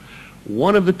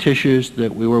 One of the tissues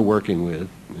that we were working with,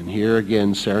 and here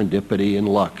again serendipity and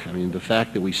luck. I mean, the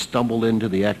fact that we stumbled into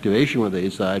the activation with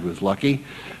azide was lucky.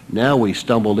 Now we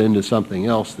stumbled into something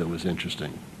else that was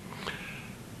interesting.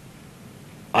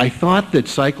 I thought that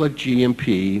cyclic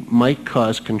GMP might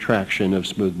cause contraction of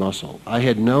smooth muscle. I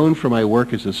had known from my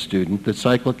work as a student that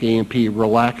cyclic GMP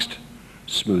relaxed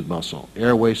smooth muscle,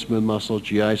 airway smooth muscle,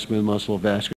 GI smooth muscle,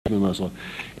 vascular smooth muscle,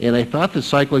 and I thought that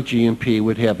cyclic GMP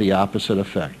would have the opposite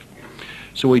effect.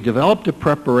 So we developed a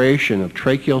preparation of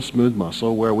tracheal smooth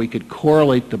muscle where we could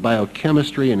correlate the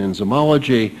biochemistry and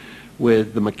enzymology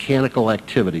with the mechanical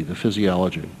activity, the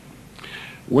physiology.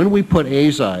 When we put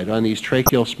azide on these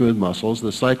tracheal smooth muscles,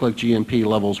 the cyclic GMP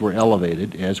levels were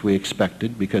elevated, as we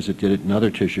expected, because it did it in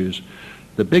other tissues.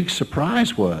 The big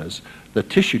surprise was the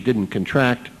tissue didn't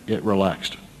contract, it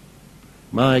relaxed.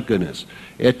 My goodness.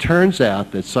 It turns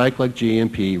out that cyclic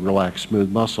GMP relaxed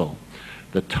smooth muscle.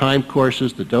 The time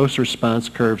courses, the dose response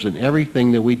curves, and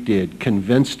everything that we did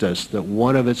convinced us that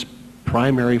one of its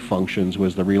primary functions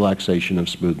was the relaxation of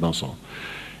smooth muscle.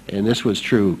 And this was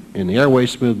true in the airway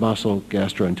smooth muscle,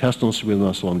 gastrointestinal smooth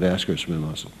muscle, and vascular smooth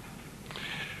muscle.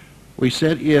 We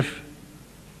said if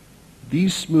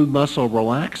these smooth muscle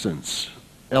relaxants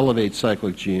elevate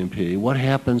cyclic GMP, what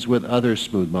happens with other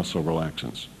smooth muscle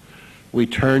relaxants? we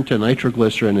turned to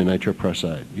nitroglycerin and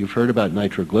nitroprusside. You've heard about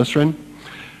nitroglycerin.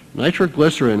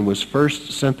 Nitroglycerin was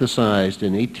first synthesized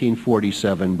in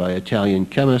 1847 by Italian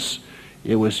chemists.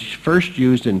 It was first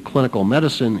used in clinical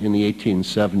medicine in the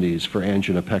 1870s for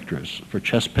angina pectoris, for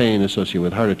chest pain associated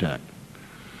with heart attack.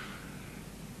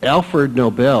 Alfred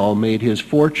Nobel made his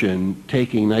fortune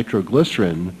taking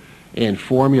nitroglycerin and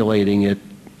formulating it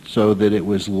so that it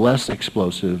was less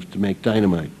explosive to make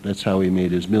dynamite. That's how he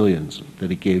made his millions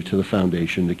that he gave to the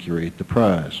foundation to curate the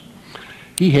prize.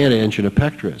 He had angina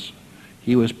pectoris.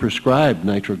 He was prescribed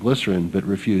nitroglycerin but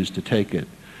refused to take it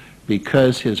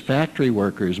because his factory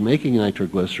workers making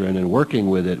nitroglycerin and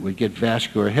working with it would get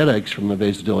vascular headaches from the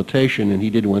vasodilatation, and he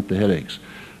didn't want the headaches.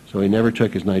 So he never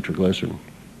took his nitroglycerin.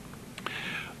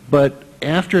 But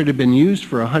after it had been used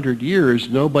for 100 years,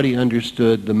 nobody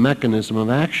understood the mechanism of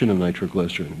action of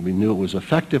nitroglycerin. We knew it was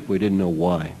effective, we didn't know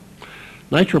why.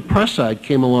 Nitroprusside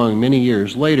came along many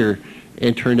years later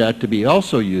and turned out to be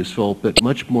also useful, but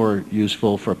much more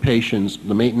useful for patients,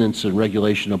 the maintenance and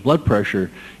regulation of blood pressure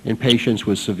in patients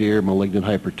with severe malignant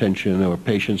hypertension or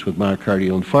patients with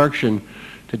myocardial infarction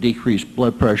to decrease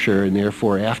blood pressure and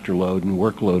therefore afterload and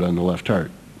workload on the left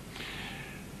heart.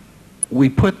 We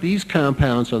put these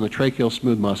compounds on the tracheal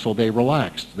smooth muscle. They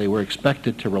relaxed. They were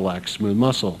expected to relax smooth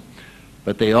muscle.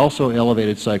 But they also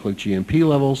elevated cyclic GMP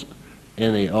levels,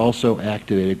 and they also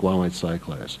activated guanylate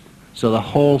cyclase. So the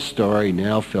whole story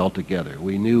now fell together.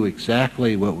 We knew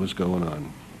exactly what was going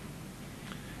on.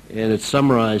 And it's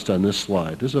summarized on this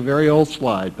slide. This is a very old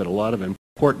slide, but a lot of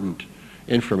important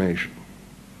information.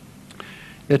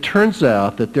 It turns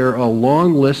out that there are a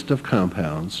long list of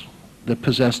compounds that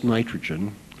possess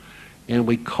nitrogen, and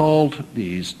we called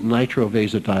these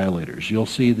nitrovasodilators. You'll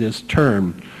see this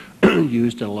term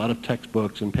used in a lot of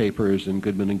textbooks and papers in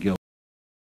Goodman and Gill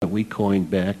that we coined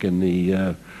back in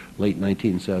the late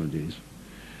 1970s.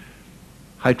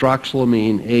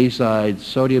 Hydroxylamine, azide,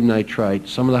 sodium nitrite,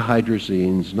 some of the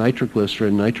hydrazines,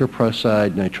 nitroglycerin,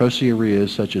 nitroprusside, nitrosoureas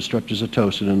such as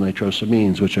streptozotocin and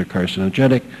nitrosamines, which are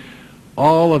carcinogenic.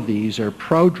 All of these are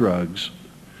prodrugs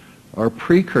or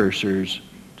precursors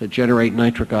to generate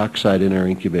nitric oxide in our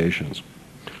incubations.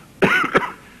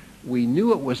 We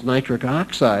knew it was nitric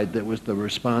oxide that was the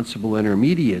responsible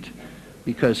intermediate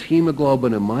because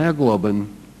hemoglobin and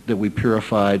myoglobin that we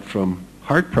purified from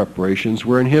heart preparations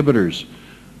were inhibitors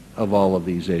of all of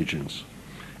these agents.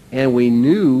 And we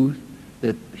knew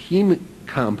that heme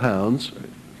compounds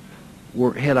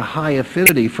had a high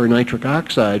affinity for nitric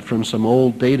oxide from some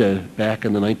old data back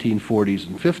in the 1940s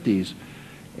and 50s,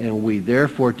 and we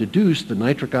therefore deduced the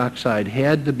nitric oxide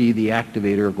had to be the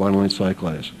activator of guanylate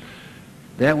cyclase.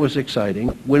 That was exciting.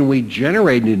 When we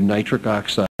generated nitric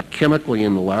oxide chemically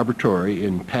in the laboratory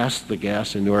and passed the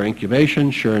gas into our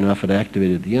incubation, sure enough, it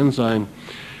activated the enzyme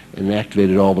and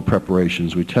activated all the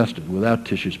preparations we tested without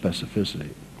tissue specificity.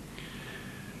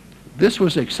 This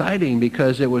was exciting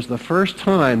because it was the first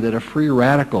time that a free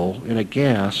radical in a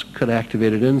gas could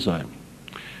activate an enzyme.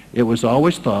 It was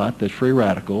always thought that free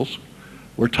radicals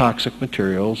were toxic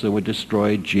materials that would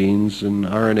destroy genes and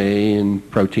RNA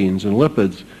and proteins and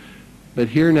lipids. But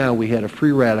here now we had a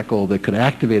free radical that could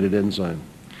activate an enzyme.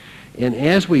 And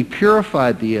as we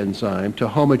purified the enzyme to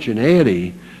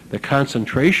homogeneity, the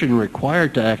concentration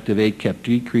required to activate kept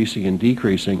decreasing and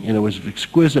decreasing, and it was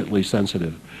exquisitely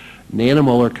sensitive.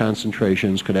 Nanomolar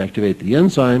concentrations could activate the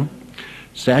enzyme.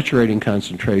 Saturating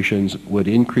concentrations would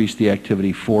increase the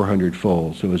activity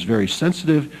 400-fold. So it was very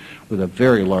sensitive with a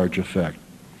very large effect.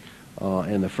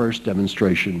 And the first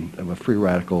demonstration of a free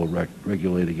radical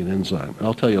regulating an enzyme.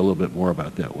 I'll tell you a little bit more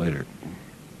about that later.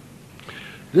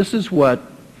 This is what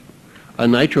a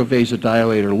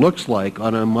nitrovasodilator looks like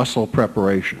on a muscle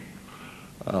preparation.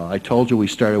 I told you we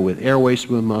started with airway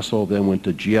smooth muscle, then went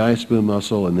to GI smooth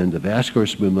muscle, and then to vascular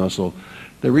smooth muscle.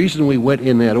 The reason we went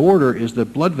in that order is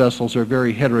that blood vessels are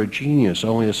very heterogeneous.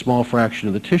 Only a small fraction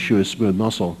of the tissue is smooth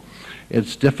muscle.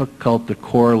 It's difficult to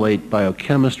correlate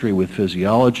biochemistry with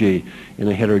physiology in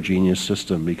a heterogeneous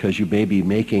system because you may be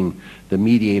making the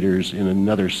mediators in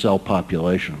another cell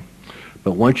population.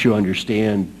 But once you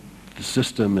understand the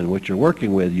system and what you're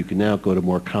working with, you can now go to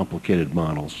more complicated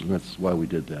models, and that's why we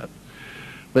did that.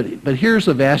 But here's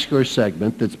a vascular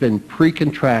segment that's been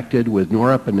pre-contracted with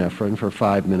norepinephrine for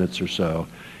 5 minutes or so,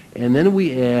 and then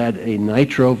we add a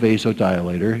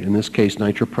nitrovasodilator, in this case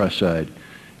nitroprusside,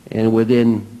 and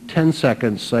within 10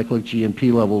 seconds cyclic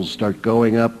GMP levels start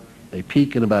going up. They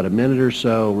peak in about a minute or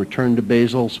so, return to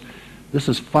basals. This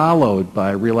is followed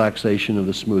by relaxation of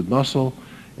the smooth muscle,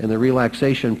 and the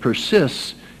relaxation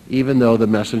persists even though the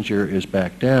messenger is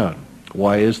back down.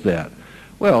 Why is that?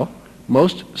 Well,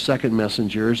 most second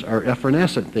messengers are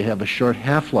effervescent. They have a short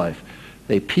half-life.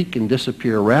 They peak and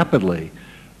disappear rapidly,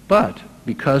 but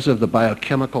because of the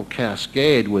biochemical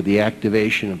cascade with the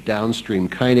activation of downstream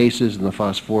kinases and the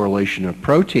phosphorylation of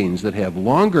proteins that have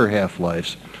longer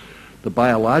half-lives, the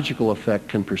biological effect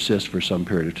can persist for some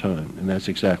period of time, and that's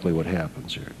exactly what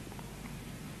happens here.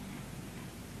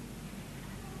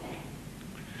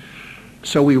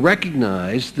 So we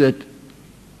recognize that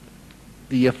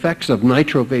the effects of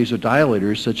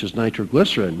nitrovasodilators, such as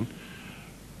nitroglycerin,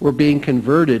 were being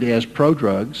converted as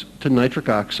prodrugs to nitric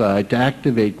oxide to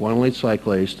activate guanylate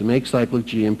cyclase to make cyclic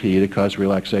GMP to cause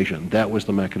relaxation. That was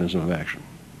the mechanism of action.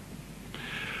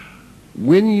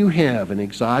 When you have an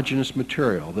exogenous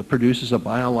material that produces a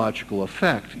biological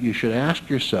effect, you should ask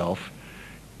yourself,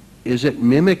 is it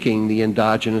mimicking the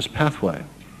endogenous pathway?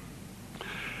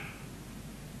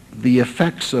 The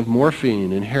effects of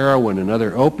morphine and heroin and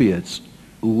other opiates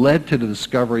led to the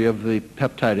discovery of the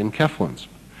peptide enkephalins.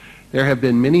 There have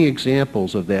been many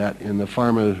examples of that in the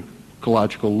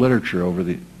pharmacological literature over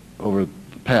the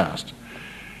past.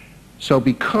 So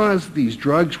because these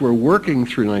drugs were working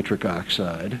through nitric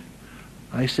oxide,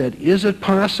 I said, is it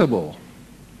possible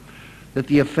that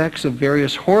the effects of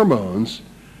various hormones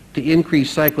to increase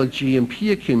cyclic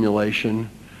GMP accumulation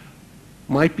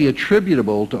might be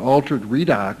attributable to altered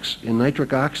redox in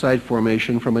nitric oxide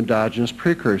formation from endogenous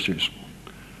precursors?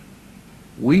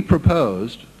 We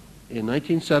proposed in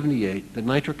 1978 that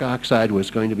nitric oxide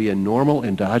was going to be a normal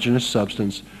endogenous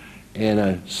substance and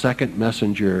a second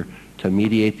messenger to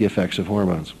mediate the effects of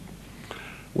hormones.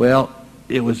 Well,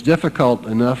 it was difficult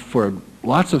enough for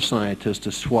lots of scientists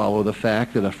to swallow the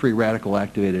fact that a free radical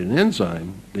activated an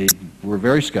enzyme. They were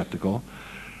very skeptical.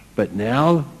 But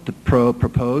now to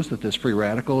propose that this free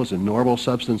radical is a normal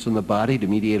substance in the body to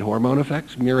mediate hormone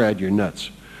effects, Murad, you're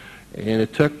nuts. And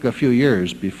it took a few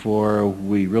years before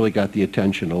we really got the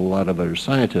attention of a lot of other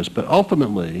scientists. But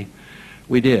ultimately,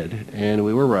 we did, and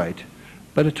we were right.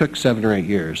 But it took 7 or 8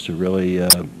 years to really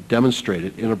demonstrate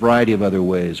it in a variety of other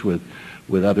ways with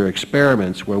other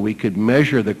experiments where we could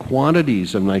measure the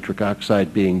quantities of nitric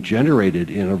oxide being generated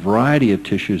in a variety of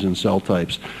tissues and cell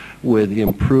types with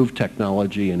improved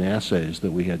technology and assays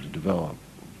that we had to develop.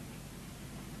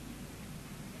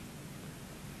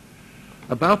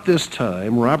 About this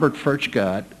time, Robert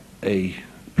Furchtgott, a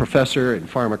professor and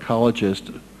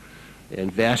pharmacologist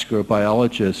and vascular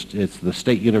biologist at the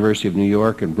State University of New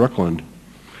York in Brooklyn,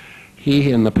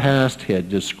 he in the past had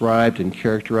described and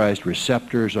characterized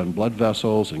receptors on blood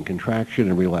vessels and contraction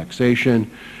and relaxation,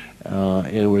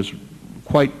 and was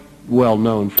quite well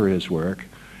known for his work.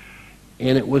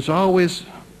 And it was always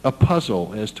a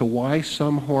puzzle as to why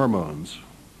some hormones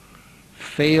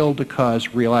failed to cause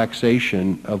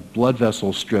relaxation of blood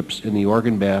vessel strips in the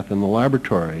organ bath in the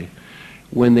laboratory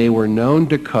when they were known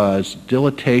to cause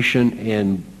dilatation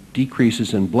and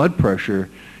decreases in blood pressure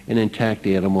in intact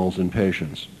animals and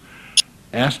patients.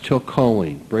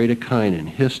 Acetylcholine,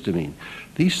 bradykinin, histamine,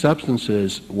 these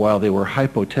substances, while they were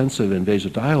hypotensive and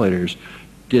vasodilators,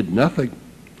 did nothing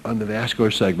on the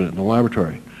vascular segment in the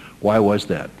laboratory. Why was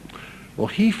that? Well,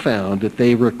 he found that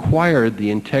they required the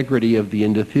integrity of the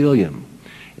endothelium.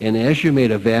 And as you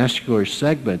made a vascular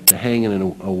segment to hang in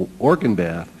an organ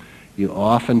bath, you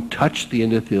often touched the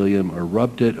endothelium or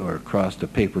rubbed it or crossed a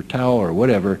paper towel or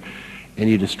whatever, and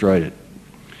you destroyed it.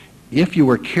 If you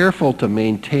were careful to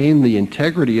maintain the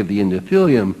integrity of the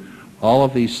endothelium, all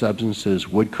of these substances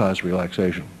would cause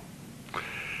relaxation.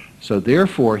 So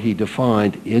therefore, he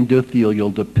defined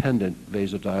endothelial-dependent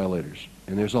vasodilators.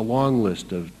 And there's a long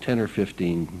list of 10 or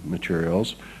 15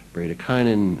 materials: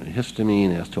 bradykinin,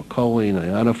 histamine, acetylcholine,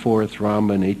 ionophore,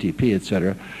 thrombin, ATP,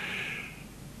 etc.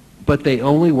 But they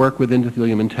only work with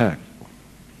endothelium intact.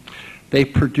 They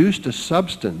produced a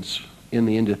substance in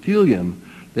the endothelium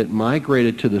that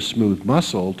migrated to the smooth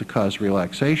muscle to cause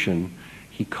relaxation.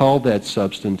 He called that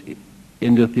substance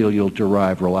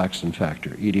endothelial-derived relaxin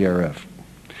factor, EDRF.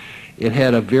 It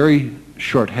had a very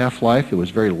short half-life. It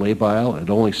was very labile. It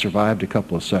only survived a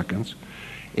couple of seconds.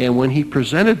 And when he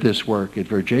presented this work at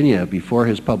Virginia before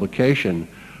his publication,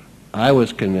 I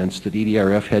was convinced that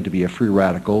EDRF had to be a free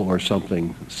radical or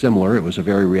something similar. It was a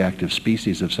very reactive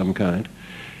species of some kind,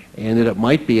 and that it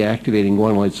might be activating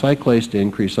guanylate cyclase to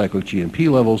increase cyclic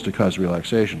GMP levels to cause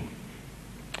relaxation.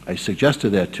 I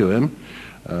suggested that to him.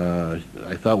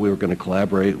 I thought we were going to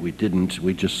collaborate. We didn't.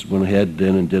 We just went ahead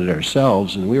then and did it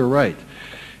ourselves, and we were right.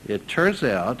 It turns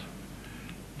out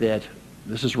that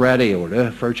this is rat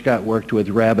aorta. Furchtgott worked with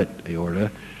rabbit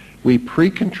aorta. We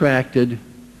pre-contracted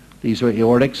these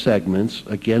aortic segments,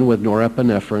 again with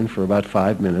norepinephrine for about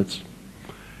 5 minutes,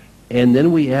 and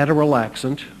then we add a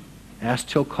relaxant,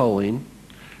 acetylcholine.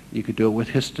 You could do it with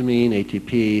histamine,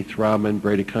 ATP, thrombin,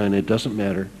 bradykinin, it doesn't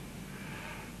matter.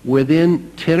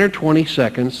 Within 10 or 20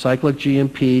 seconds, cyclic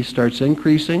GMP starts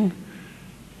increasing,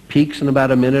 peaks in about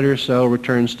a minute or so,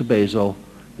 returns to basal.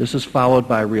 This is followed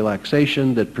by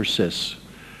relaxation that persists.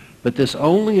 But this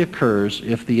only occurs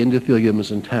if the endothelium is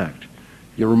intact.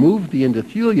 You remove the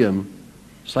endothelium,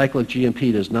 cyclic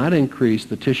GMP does not increase,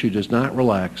 the tissue does not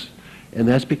relax, and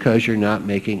that's because you're not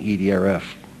making EDRF.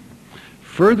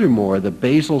 Furthermore, the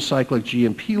basal cyclic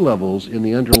GMP levels in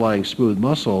the underlying smooth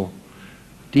muscle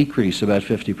decrease about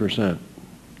 50%.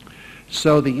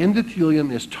 So the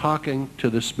endothelium is talking to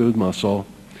the smooth muscle,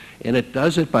 and it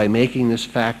does it by making this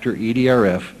factor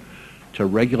EDRF to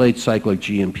regulate cyclic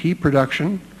GMP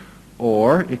production,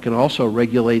 or it can also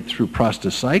regulate through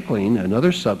prostacyclin,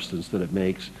 another substance that it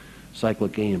makes,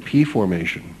 cyclic AMP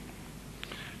formation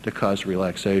to cause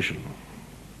relaxation.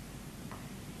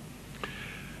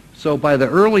 So by the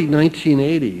early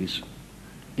 1980s,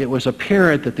 it was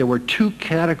apparent that there were two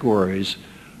categories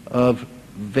of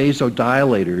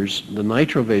vasodilators, the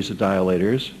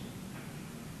nitrovasodilators,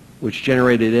 which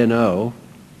generated NO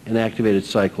and activated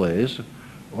cyclase,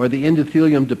 or the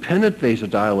endothelium-dependent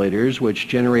vasodilators, which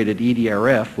generated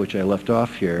EDRF, which I left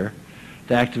off here,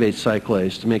 to activate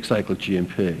cyclase to make cyclic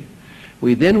GMP.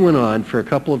 We then went on for a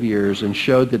couple of years and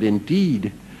showed that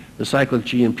indeed the cyclic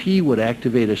GMP would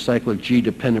activate a cyclic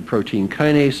G-dependent protein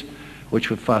kinase, which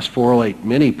would phosphorylate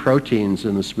many proteins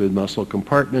in the smooth muscle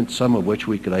compartment, some of which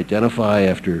we could identify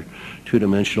after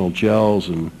two-dimensional gels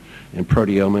and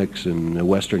proteomics and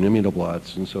Western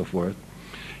immunoblots and so forth.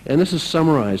 And this is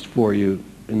summarized for you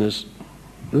in this,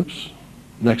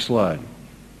 next slide.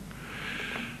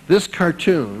 This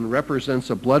cartoon represents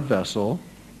a blood vessel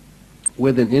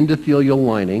with an endothelial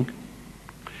lining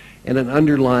and an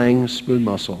underlying smooth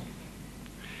muscle.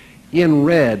 In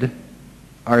red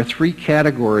are three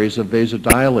categories of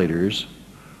vasodilators,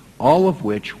 all of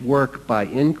which work by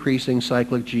increasing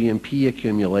cyclic GMP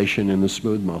accumulation in the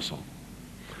smooth muscle.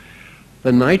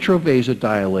 The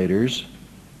nitrovasodilators,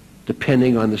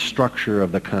 depending on the structure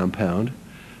of the compound,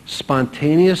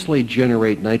 spontaneously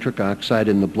generate nitric oxide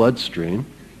in the bloodstream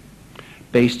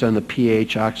based on the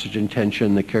pH, oxygen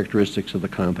tension, the characteristics of the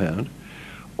compound,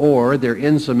 or they're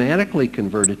enzymatically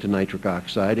converted to nitric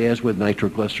oxide. As with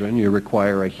nitroglycerin, you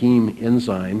require a heme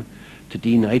enzyme to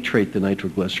denitrate the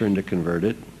nitroglycerin to convert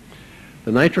it.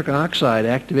 The nitric oxide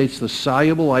activates the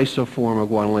soluble isoform of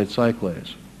guanylate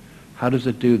cyclase. How does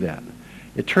it do that?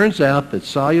 It turns out that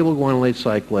soluble guanylate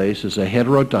cyclase is a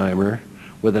heterodimer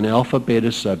with an alpha-beta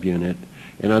subunit,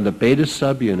 and on the beta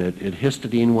subunit,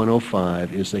 histidine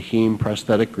 105 is the heme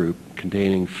prosthetic group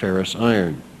containing ferrous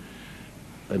iron.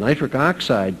 The nitric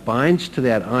oxide binds to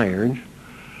that iron,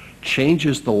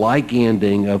 changes the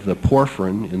liganding of the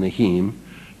porphyrin in the heme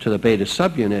to the beta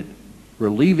subunit,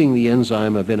 relieving the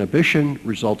enzyme of inhibition,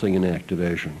 resulting in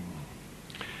activation.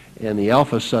 And the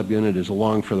alpha subunit is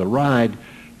along for the ride,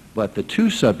 but the two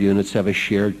subunits have a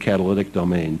shared catalytic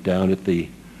domain down at the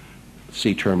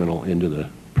C-terminal into the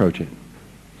protein.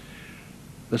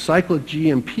 The cyclic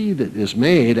GMP that is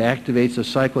made activates a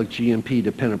cyclic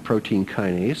GMP-dependent protein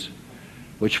kinase,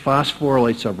 which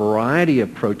phosphorylates a variety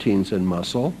of proteins in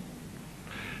muscle.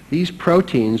 These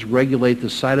proteins regulate the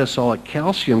cytosolic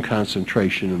calcium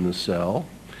concentration in the cell.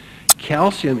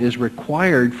 Calcium is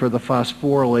required for the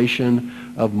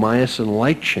phosphorylation of myosin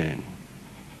light chain.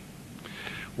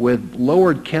 With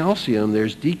lowered calcium,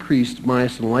 there's decreased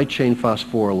myosin light chain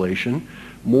phosphorylation.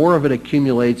 More of it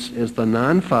accumulates as the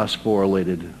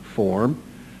non-phosphorylated form,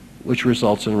 which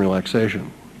results in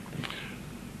relaxation.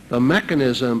 The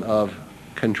mechanism of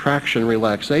contraction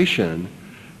relaxation,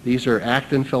 these are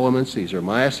actin filaments, these are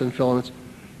myosin filaments,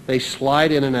 they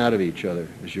slide in and out of each other,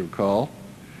 as you recall.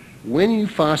 When you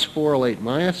phosphorylate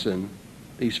myosin,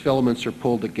 these filaments are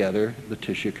pulled together,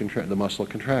 the muscle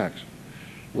contracts.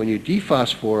 When you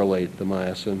dephosphorylate the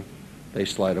myosin, they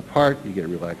slide apart, you get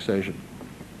relaxation.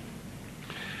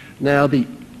 Now, the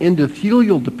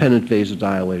endothelial-dependent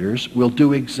vasodilators will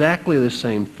do exactly the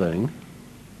same thing,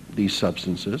 these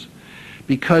substances,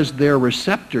 because their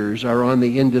receptors are on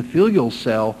the endothelial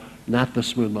cell, not the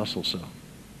smooth muscle cell.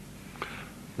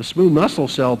 The smooth muscle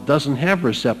cell doesn't have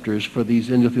receptors for these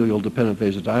endothelial-dependent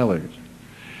vasodilators.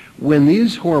 When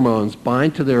these hormones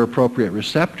bind to their appropriate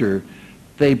receptor,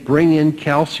 they bring in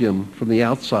calcium from the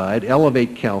outside,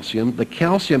 elevate calcium. The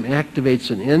calcium activates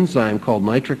an enzyme called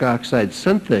nitric oxide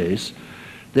synthase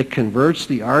that converts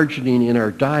the arginine in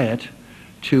our diet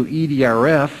to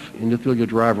EDRF,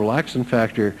 endothelial-derived relaxin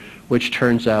factor, which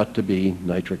turns out to be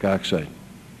nitric oxide,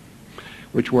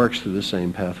 which works through the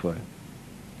same pathway.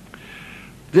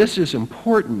 This is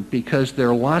important because there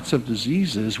are lots of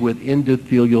diseases with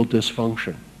endothelial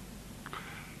dysfunction.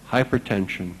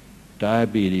 Hypertension,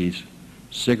 diabetes,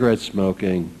 cigarette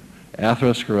smoking,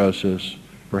 atherosclerosis,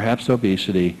 perhaps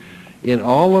obesity. In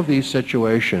all of these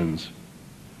situations,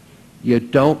 you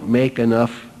don't make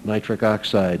enough nitric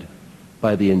oxide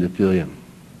by the endothelium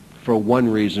for one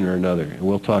reason or another, and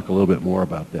we'll talk a little bit more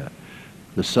about that.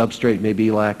 The substrate may be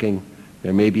lacking,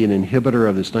 there may be an inhibitor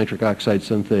of this nitric oxide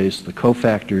synthase, the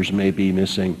cofactors may be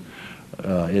missing,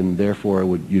 and therefore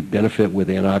you'd benefit with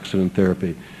antioxidant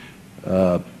therapy.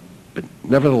 But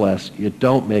nevertheless, you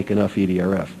don't make enough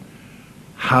EDRF.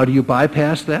 How do you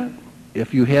bypass that?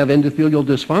 If you have endothelial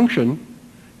dysfunction,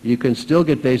 you can still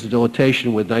get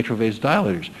vasodilatation with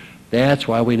nitrovasodilators. That's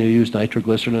why we use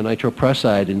nitroglycerin and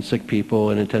nitroprusside in sick people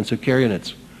in intensive care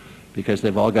units, because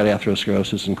they've all got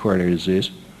atherosclerosis and coronary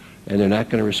disease, and they're not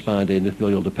going to respond to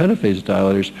endothelial-dependent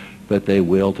vasodilators, but they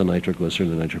will to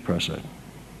nitroglycerin and nitroprusside.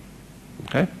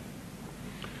 Okay?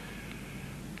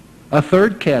 A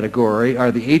third category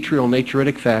are the atrial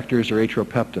natriuretic factors, or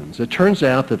atriopeptins. It turns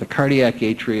out that the cardiac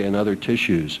atria and other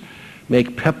tissues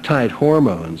make peptide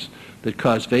hormones that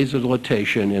cause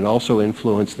vasodilatation and also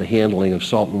influence the handling of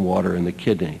salt and water in the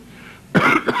kidney.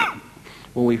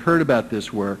 When we heard about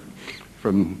this work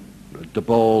from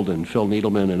DeBold and Phil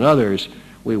Needleman and others,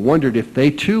 we wondered if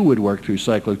they too would work through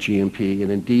cyclic GMP,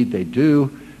 and indeed they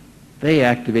do. They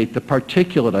activate the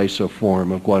particulate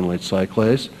isoform of guanylate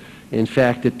cyclase. In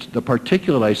fact, the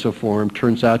particulate isoform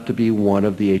turns out to be one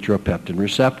of the atriopeptin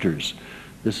receptors.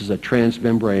 This is a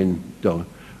transmembrane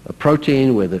a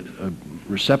protein with a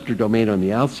receptor domain on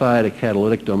the outside, a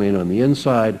catalytic domain on the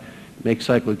inside, make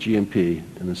cyclic GMP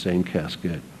in the same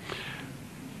cascade.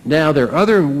 Now, there are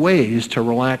other ways to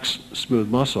relax smooth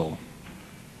muscle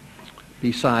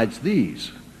besides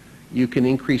these. You can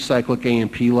increase cyclic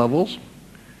AMP levels.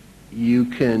 You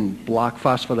can block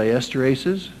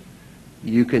phosphodiesterases.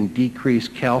 You can decrease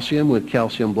calcium with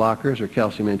calcium blockers or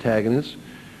calcium antagonists.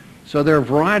 So there are a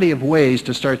variety of ways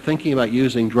to start thinking about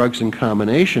using drugs in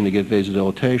combination to get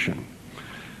vasodilatation.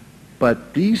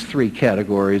 But these three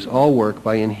categories all work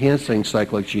by enhancing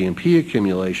cyclic GMP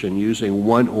accumulation using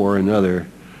one or another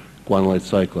guanylate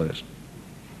cyclase.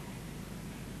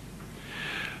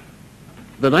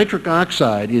 The nitric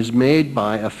oxide is made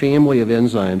by a family of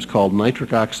enzymes called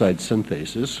nitric oxide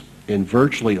synthases, and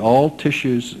virtually all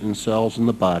tissues and cells in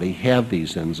the body have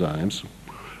these enzymes,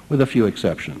 with a few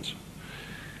exceptions.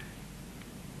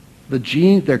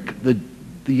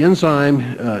 The enzyme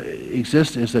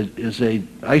exists as a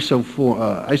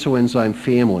isoenzyme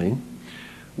family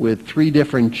with three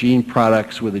different gene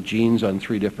products with the genes on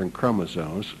three different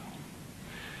chromosomes.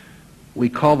 We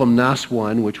call them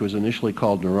NOS1, which was initially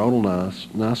called neuronal NOS,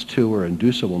 NOS2 or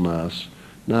inducible NOS,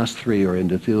 NOS3 or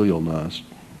endothelial NOS.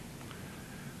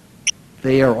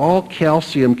 They are all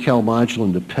calcium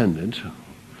calmodulin dependent.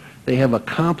 They have a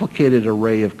complicated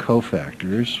array of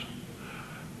cofactors.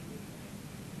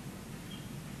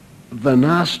 The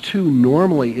NOS2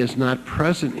 normally is not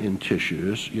present in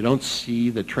tissues. You don't see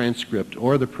the transcript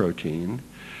or the protein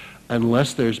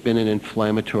unless there's been an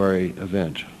inflammatory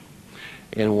event.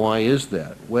 And why is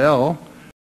that? Well,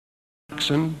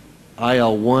 toxin,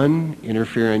 IL-1,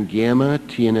 interferon gamma,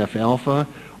 TNF-alpha,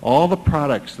 all the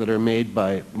products that are made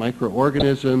by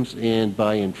microorganisms and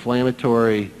by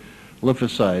inflammatory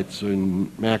lymphocytes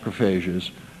and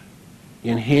macrophages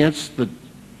enhance the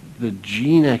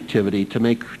gene activity to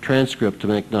make transcript to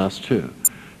make NOS2.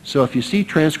 So if you see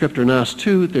transcript or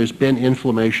NOS2, there's been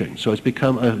inflammation. So it's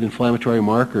become an inflammatory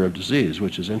marker of disease,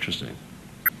 which is interesting.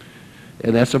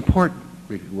 And that's important.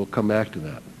 We'll come back to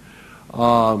that.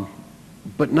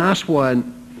 But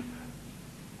NOS1,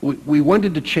 we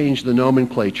wanted to change the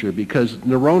nomenclature because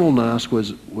neuronal NOS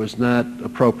was not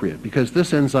appropriate, because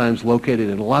this enzyme is located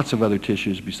in lots of other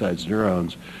tissues besides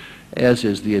neurons, as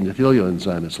is the endothelial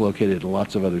enzyme. It's located in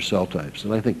lots of other cell types.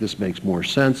 And I think this makes more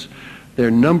sense.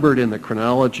 They're numbered in the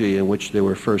chronology in which they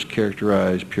were first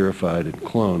characterized, purified, and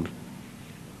cloned.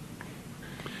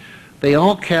 They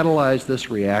all catalyze this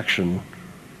reaction.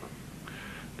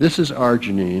 This is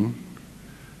arginine.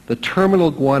 The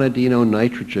terminal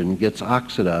guanidino-nitrogen gets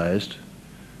oxidized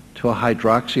to a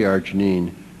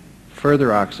hydroxyarginine,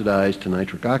 further oxidized to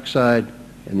nitric oxide,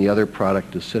 and the other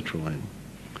product is citrulline.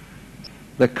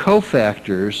 The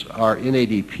cofactors are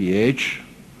NADPH,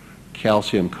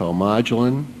 calcium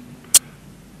calmodulin,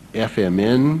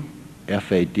 FMN,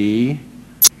 FAD,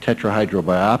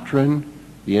 tetrahydrobiopterin.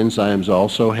 The enzymes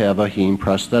also have a heme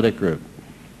prosthetic group.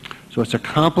 So it's a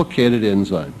complicated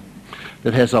enzyme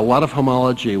that has a lot of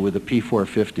homology with the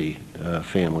P450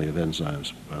 family of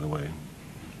enzymes, by the way.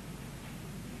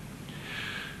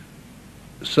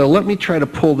 So let me try to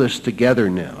pull this together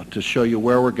now to show you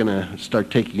where we're going to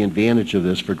start taking advantage of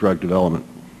this for drug development.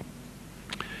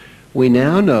 We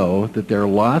now know that there are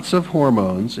lots of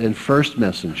hormones and first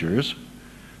messengers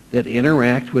that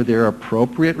interact with their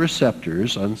appropriate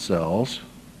receptors on cells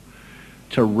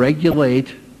to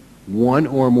regulate one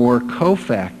or more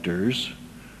cofactors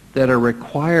that are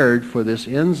required for this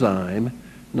enzyme,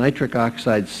 nitric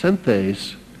oxide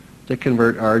synthase, to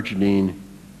convert arginine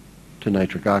to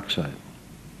nitric oxide.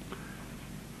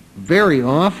 Very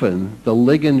often, the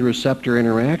ligand-receptor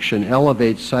interaction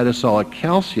elevates cytosolic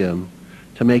calcium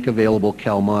to make available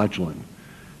calmodulin.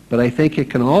 But I think it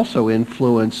can also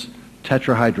influence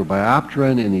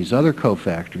tetrahydrobiopterin and these other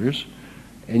cofactors,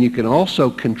 and you can also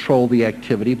control the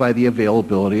activity by the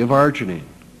availability of arginine.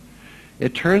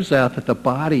 It turns out that the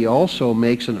body also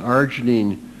makes an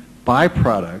arginine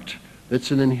byproduct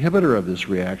that's an inhibitor of this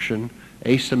reaction,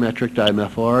 asymmetric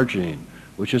dimethylarginine,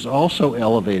 which is also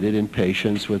elevated in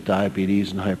patients with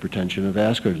diabetes and hypertension and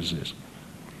vascular disease.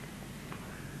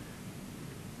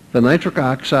 The nitric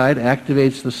oxide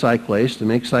activates the cyclase to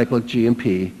make cyclic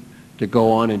GMP to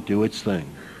go on and do its thing,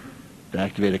 to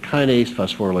activate a kinase,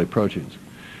 phosphorylate proteins.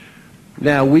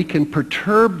 Now, we can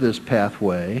perturb this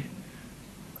pathway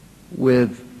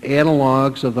with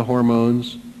analogs of the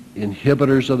hormones,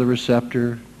 inhibitors of the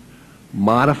receptor,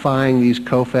 modifying these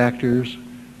cofactors.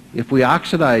 If we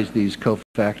oxidize these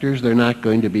cofactors, they're not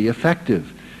going to be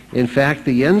effective. In fact,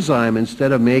 the enzyme,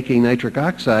 instead of making nitric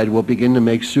oxide, will begin to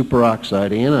make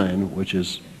superoxide anion, which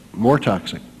is more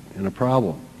toxic and a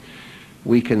problem.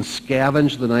 We can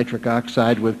scavenge the nitric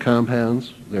oxide with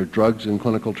compounds. There are drugs in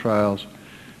clinical trials.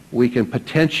 We can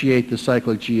potentiate the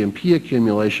cyclic GMP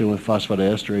accumulation with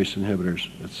phosphodiesterase inhibitors,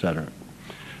 etc.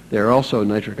 There are also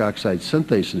nitric oxide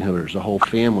synthase inhibitors, a whole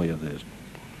family of these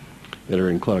that are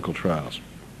in clinical trials.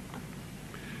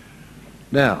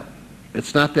 Now,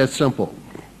 it's not that simple.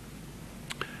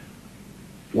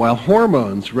 While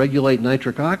hormones regulate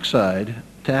nitric oxide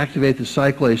to activate the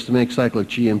cyclase to make cyclic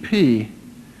GMP,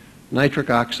 nitric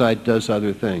oxide does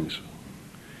other things.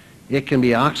 It can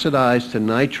be oxidized to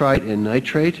nitrite and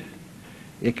nitrate.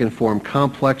 It can form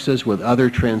complexes with other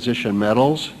transition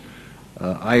metals.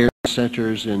 Iron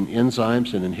centers in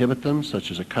enzymes and inhibit them,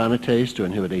 such as aconitase to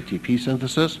inhibit ATP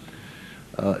synthesis.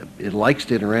 It likes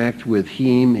to interact with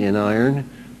heme and iron,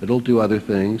 but it'll do other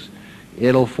things.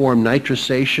 It'll form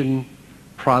nitrosation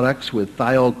products with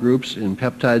thiol groups in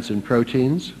peptides and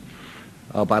proteins.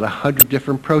 About 100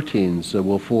 different proteins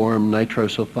will form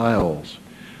nitrosothiols.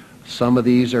 Some of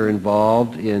these are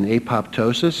involved in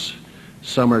apoptosis.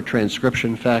 Some are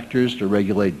transcription factors to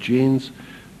regulate genes.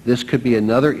 This could be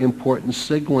another important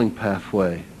signaling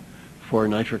pathway for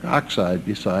nitric oxide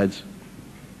besides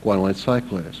guanylate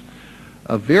cyclase.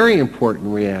 A very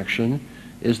important reaction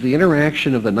is the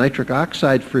interaction of the nitric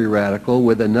oxide free radical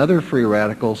with another free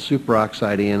radical,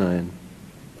 superoxide anion.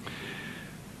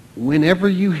 Whenever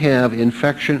you have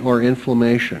infection or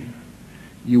inflammation,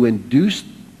 you induce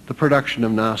the production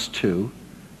of NOS2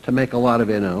 to make a lot of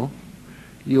NO.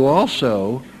 You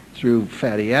also, through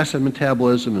fatty acid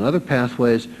metabolism and other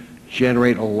pathways,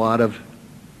 generate a lot of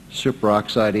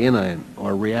superoxide anion,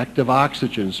 or reactive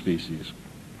oxygen species.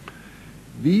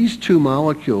 These two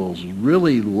molecules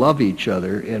really love each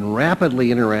other and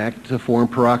rapidly interact to form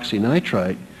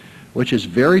peroxynitrite, which is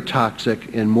very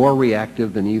toxic and more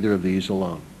reactive than either of these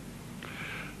alone.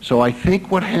 So I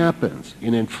think what happens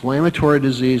in inflammatory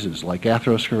diseases like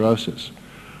atherosclerosis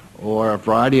or a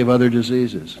variety of other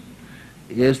diseases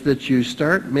is that you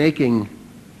start making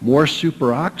more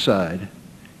superoxide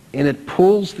and it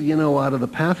pulls the NO out of the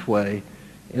pathway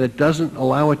and it doesn't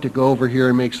allow it to go over here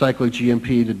and make cyclic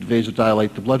GMP to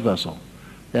vasodilate the blood vessel.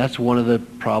 That's one of the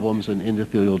problems in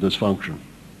endothelial dysfunction.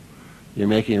 You're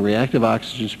making a reactive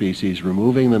oxygen species,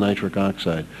 removing the nitric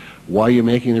oxide. Why are you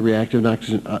making the reactive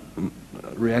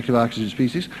oxygen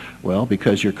species? Well,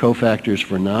 because your cofactors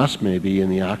for NOS may be in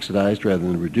the oxidized rather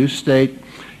than the reduced state.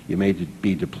 You may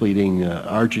be depleting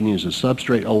arginine as a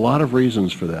substrate. A lot of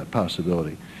reasons for that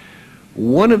possibility.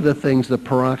 One of the things that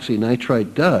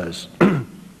peroxynitrite does,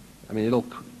 I mean, it'll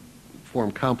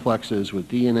form complexes with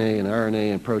DNA and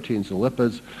RNA and proteins and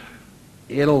lipids.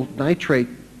 It'll nitrate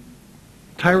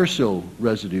tyrosyl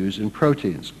residues in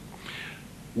proteins.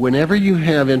 Whenever you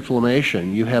have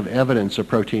inflammation, you have evidence of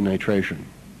protein nitration.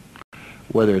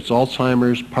 Whether it's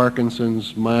Alzheimer's,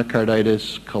 Parkinson's,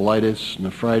 myocarditis, colitis,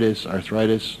 nephritis,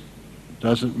 arthritis,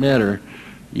 doesn't matter.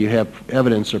 You have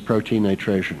evidence of protein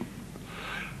nitration.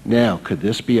 Now, could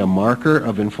this be a marker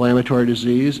of inflammatory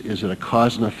disease? Is it a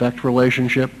cause and effect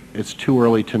relationship? It's too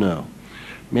early to know.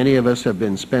 Many of us have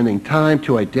been spending time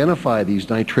to identify these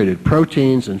nitrated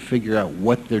proteins and figure out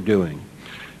what they're doing.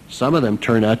 Some of them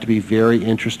turn out to be very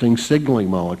interesting signaling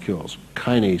molecules,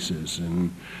 kinases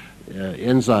and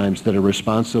enzymes that are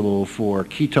responsible for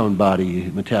ketone body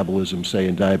metabolism, say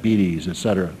in diabetes,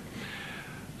 etc.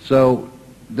 So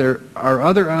there are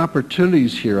other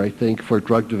opportunities here, I think, for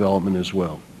drug development as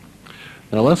well.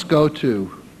 Now let's go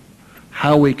to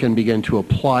how we can begin to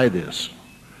apply this.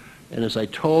 And as I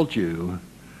told you,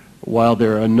 while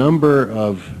there are a number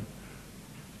of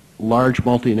large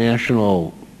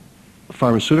multinational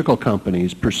pharmaceutical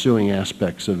companies pursuing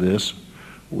aspects of this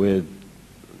with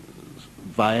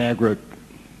Viagra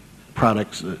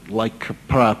products like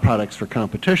products for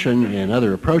competition and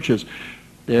other approaches,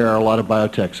 there are a lot of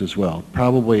biotechs as well.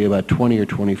 Probably about 20 or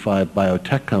 25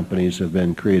 biotech companies have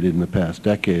been created in the past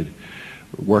decade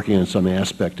working on some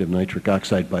aspect of nitric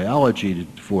oxide biology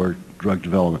for drug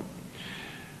development.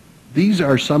 These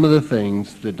are some of the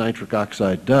things that nitric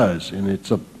oxide does, and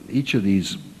each of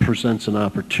these presents an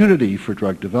opportunity for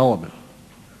drug development.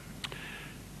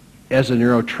 As a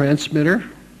neurotransmitter,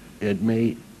 it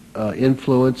may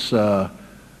influence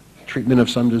treatment of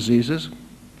some diseases.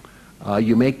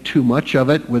 You make too much of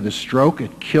it with a stroke,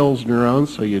 it kills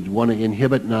neurons, so you'd want to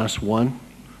inhibit NOS1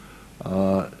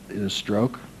 in a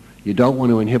stroke. You don't want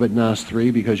to inhibit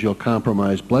NOS3 because you'll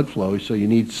compromise blood flow, so you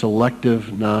need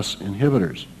selective NOS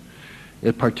inhibitors.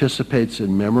 It participates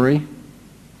in memory,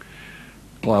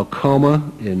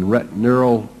 glaucoma, in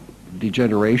neural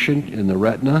degeneration in the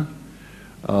retina.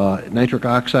 Nitric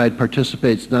oxide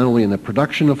participates not only in the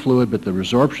production of fluid, but the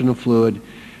resorption of fluid.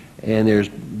 And there's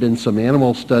been some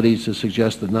animal studies to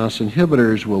suggest that NOS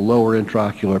inhibitors will lower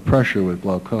intraocular pressure with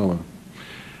glaucoma.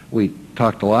 We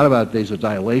talked a lot about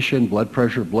vasodilation, blood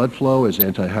pressure, blood flow as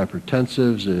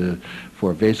antihypertensives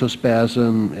for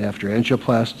vasospasm, after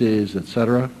angioplasties,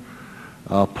 etc.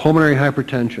 Pulmonary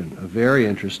hypertension, a very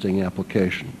interesting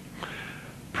application.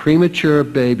 Premature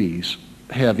babies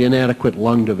have inadequate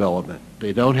lung development.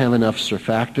 They don't have enough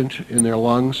surfactant in their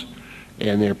lungs,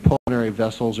 and their pulmonary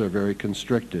vessels are very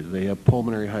constricted. They have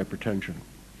pulmonary hypertension.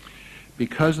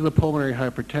 Because of the pulmonary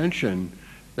hypertension,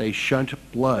 they shunt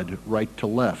blood right to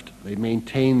left. They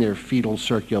maintain their fetal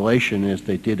circulation as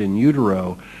they did in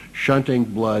utero, shunting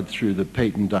blood through the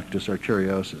patent ductus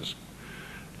arteriosus.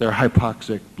 They're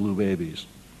hypoxic blue babies.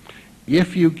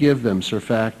 If you give them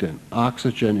surfactant,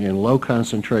 oxygen, and low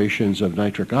concentrations of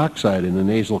nitric oxide in the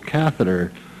nasal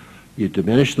catheter, you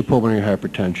diminish the pulmonary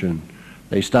hypertension,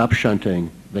 they stop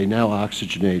shunting, they now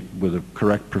oxygenate with a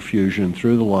correct perfusion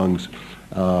through the lungs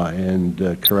and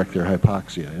correct their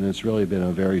hypoxia. And it's really been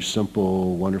a very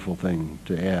simple, wonderful thing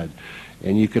to add.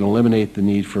 And you can eliminate the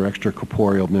need for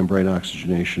extracorporeal membrane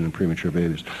oxygenation in premature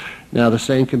babies. Now, the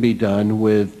same can be done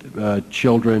with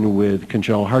children with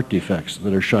congenital heart defects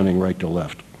that are shunting right to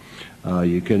left.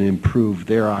 You can improve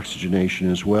their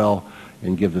oxygenation as well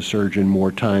and give the surgeon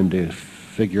more time to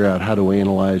figure out how to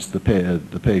analyze the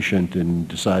patient and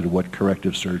decide what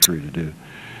corrective surgery to do.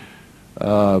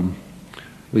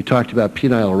 We talked about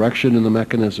penile erection in the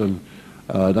mechanism.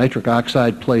 Nitric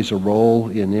oxide plays a role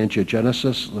in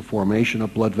angiogenesis, the formation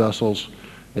of blood vessels,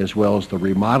 as well as the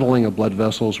remodeling of blood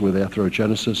vessels with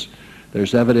atherogenesis.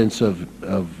 There's evidence of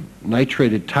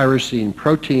nitrated tyrosine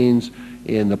proteins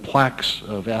in the plaques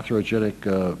of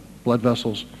atherogenic blood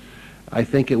vessels. I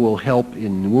think it will help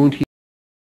in wound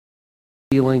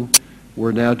healing.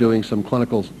 We're now doing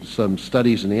some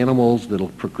studies in animals that'll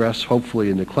progress hopefully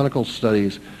into clinical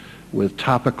studies with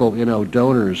topical NO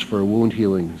donors for wound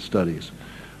healing studies.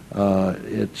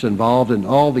 It's involved in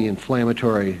all the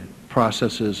inflammatory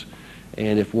processes,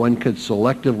 and if one could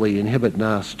selectively inhibit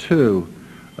NOS2,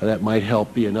 that might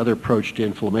help be another approach to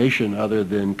inflammation other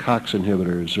than COX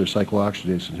inhibitors or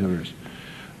cyclooxygenase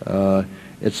inhibitors.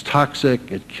 It's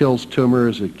toxic, it kills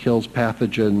tumors, it kills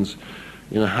pathogens.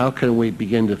 You know, how can we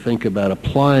begin to think about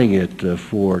applying it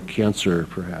for cancer,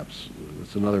 perhaps?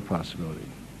 That's another possibility.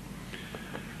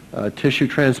 Tissue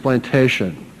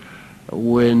transplantation.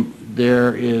 When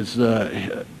there is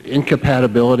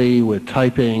incompatibility with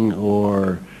typing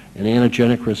or an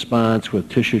antigenic response with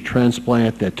tissue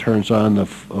transplant that turns on the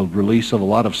release of a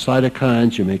lot of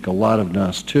cytokines, you make a lot of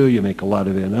NOS2, you make a lot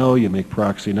of NO, you make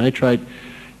peroxynitrite,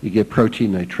 you get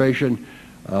protein nitration.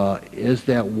 Is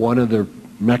that one of the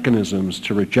mechanisms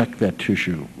to reject that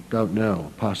tissue? Don't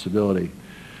know. Possibility.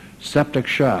 Septic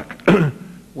shock.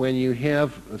 When you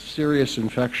have a serious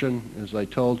infection, as I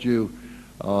told you,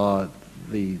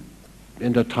 the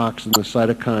endotoxin, the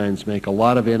cytokines make a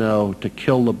lot of NO to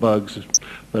kill the bugs,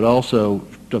 but also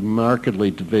to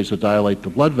markedly vasodilate the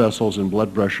blood vessels, and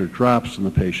blood pressure drops, and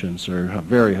the patients are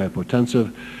very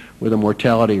hypotensive with a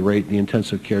mortality rate in the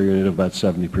intensive care unit of about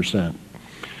 70%.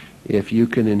 If you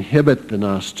can inhibit the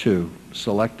NOS2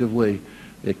 selectively,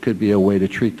 it could be a way to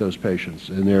treat those patients,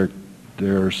 and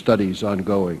there are studies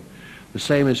ongoing. The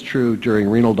same is true during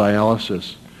renal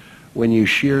dialysis. When you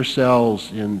shear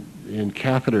cells in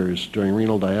catheters during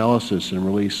renal dialysis and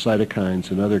release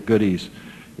cytokines and other goodies,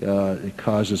 it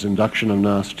causes induction of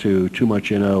NOS2, too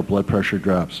much NO, blood pressure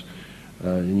drops.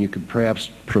 And you could perhaps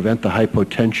prevent the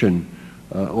hypotension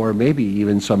or maybe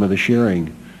even some of the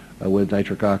shearing with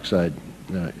nitric oxide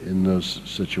in those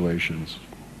situations.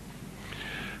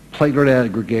 Platelet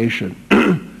aggregation.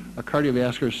 A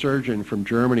cardiovascular surgeon from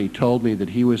Germany told me that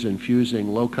he was infusing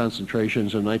low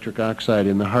concentrations of nitric oxide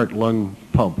in the heart-lung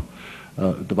pump,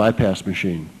 the bypass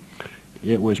machine.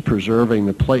 It was preserving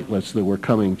the platelets that were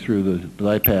coming through the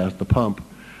bypass, the pump.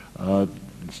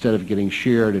 Instead of getting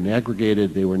sheared and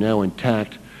aggregated, they were now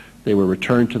intact. They were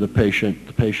returned to the patient.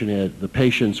 The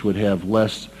patients would have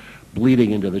less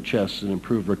bleeding into the chest and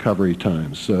improved recovery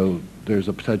times. So there's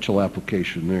a potential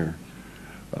application there.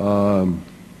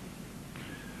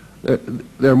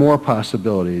 There are more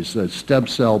possibilities. The stem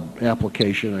cell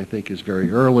application, I think, is very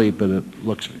early, but it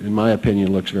looks, in my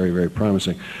opinion, looks very, very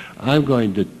promising. I'm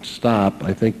going to stop.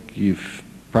 I think you've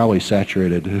probably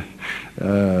saturated,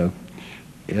 and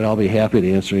I'll be happy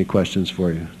to answer any questions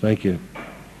for you. Thank you.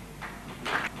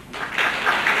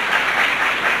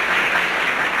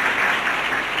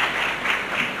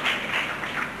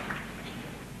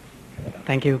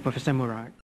 Thank you, Professor Murad.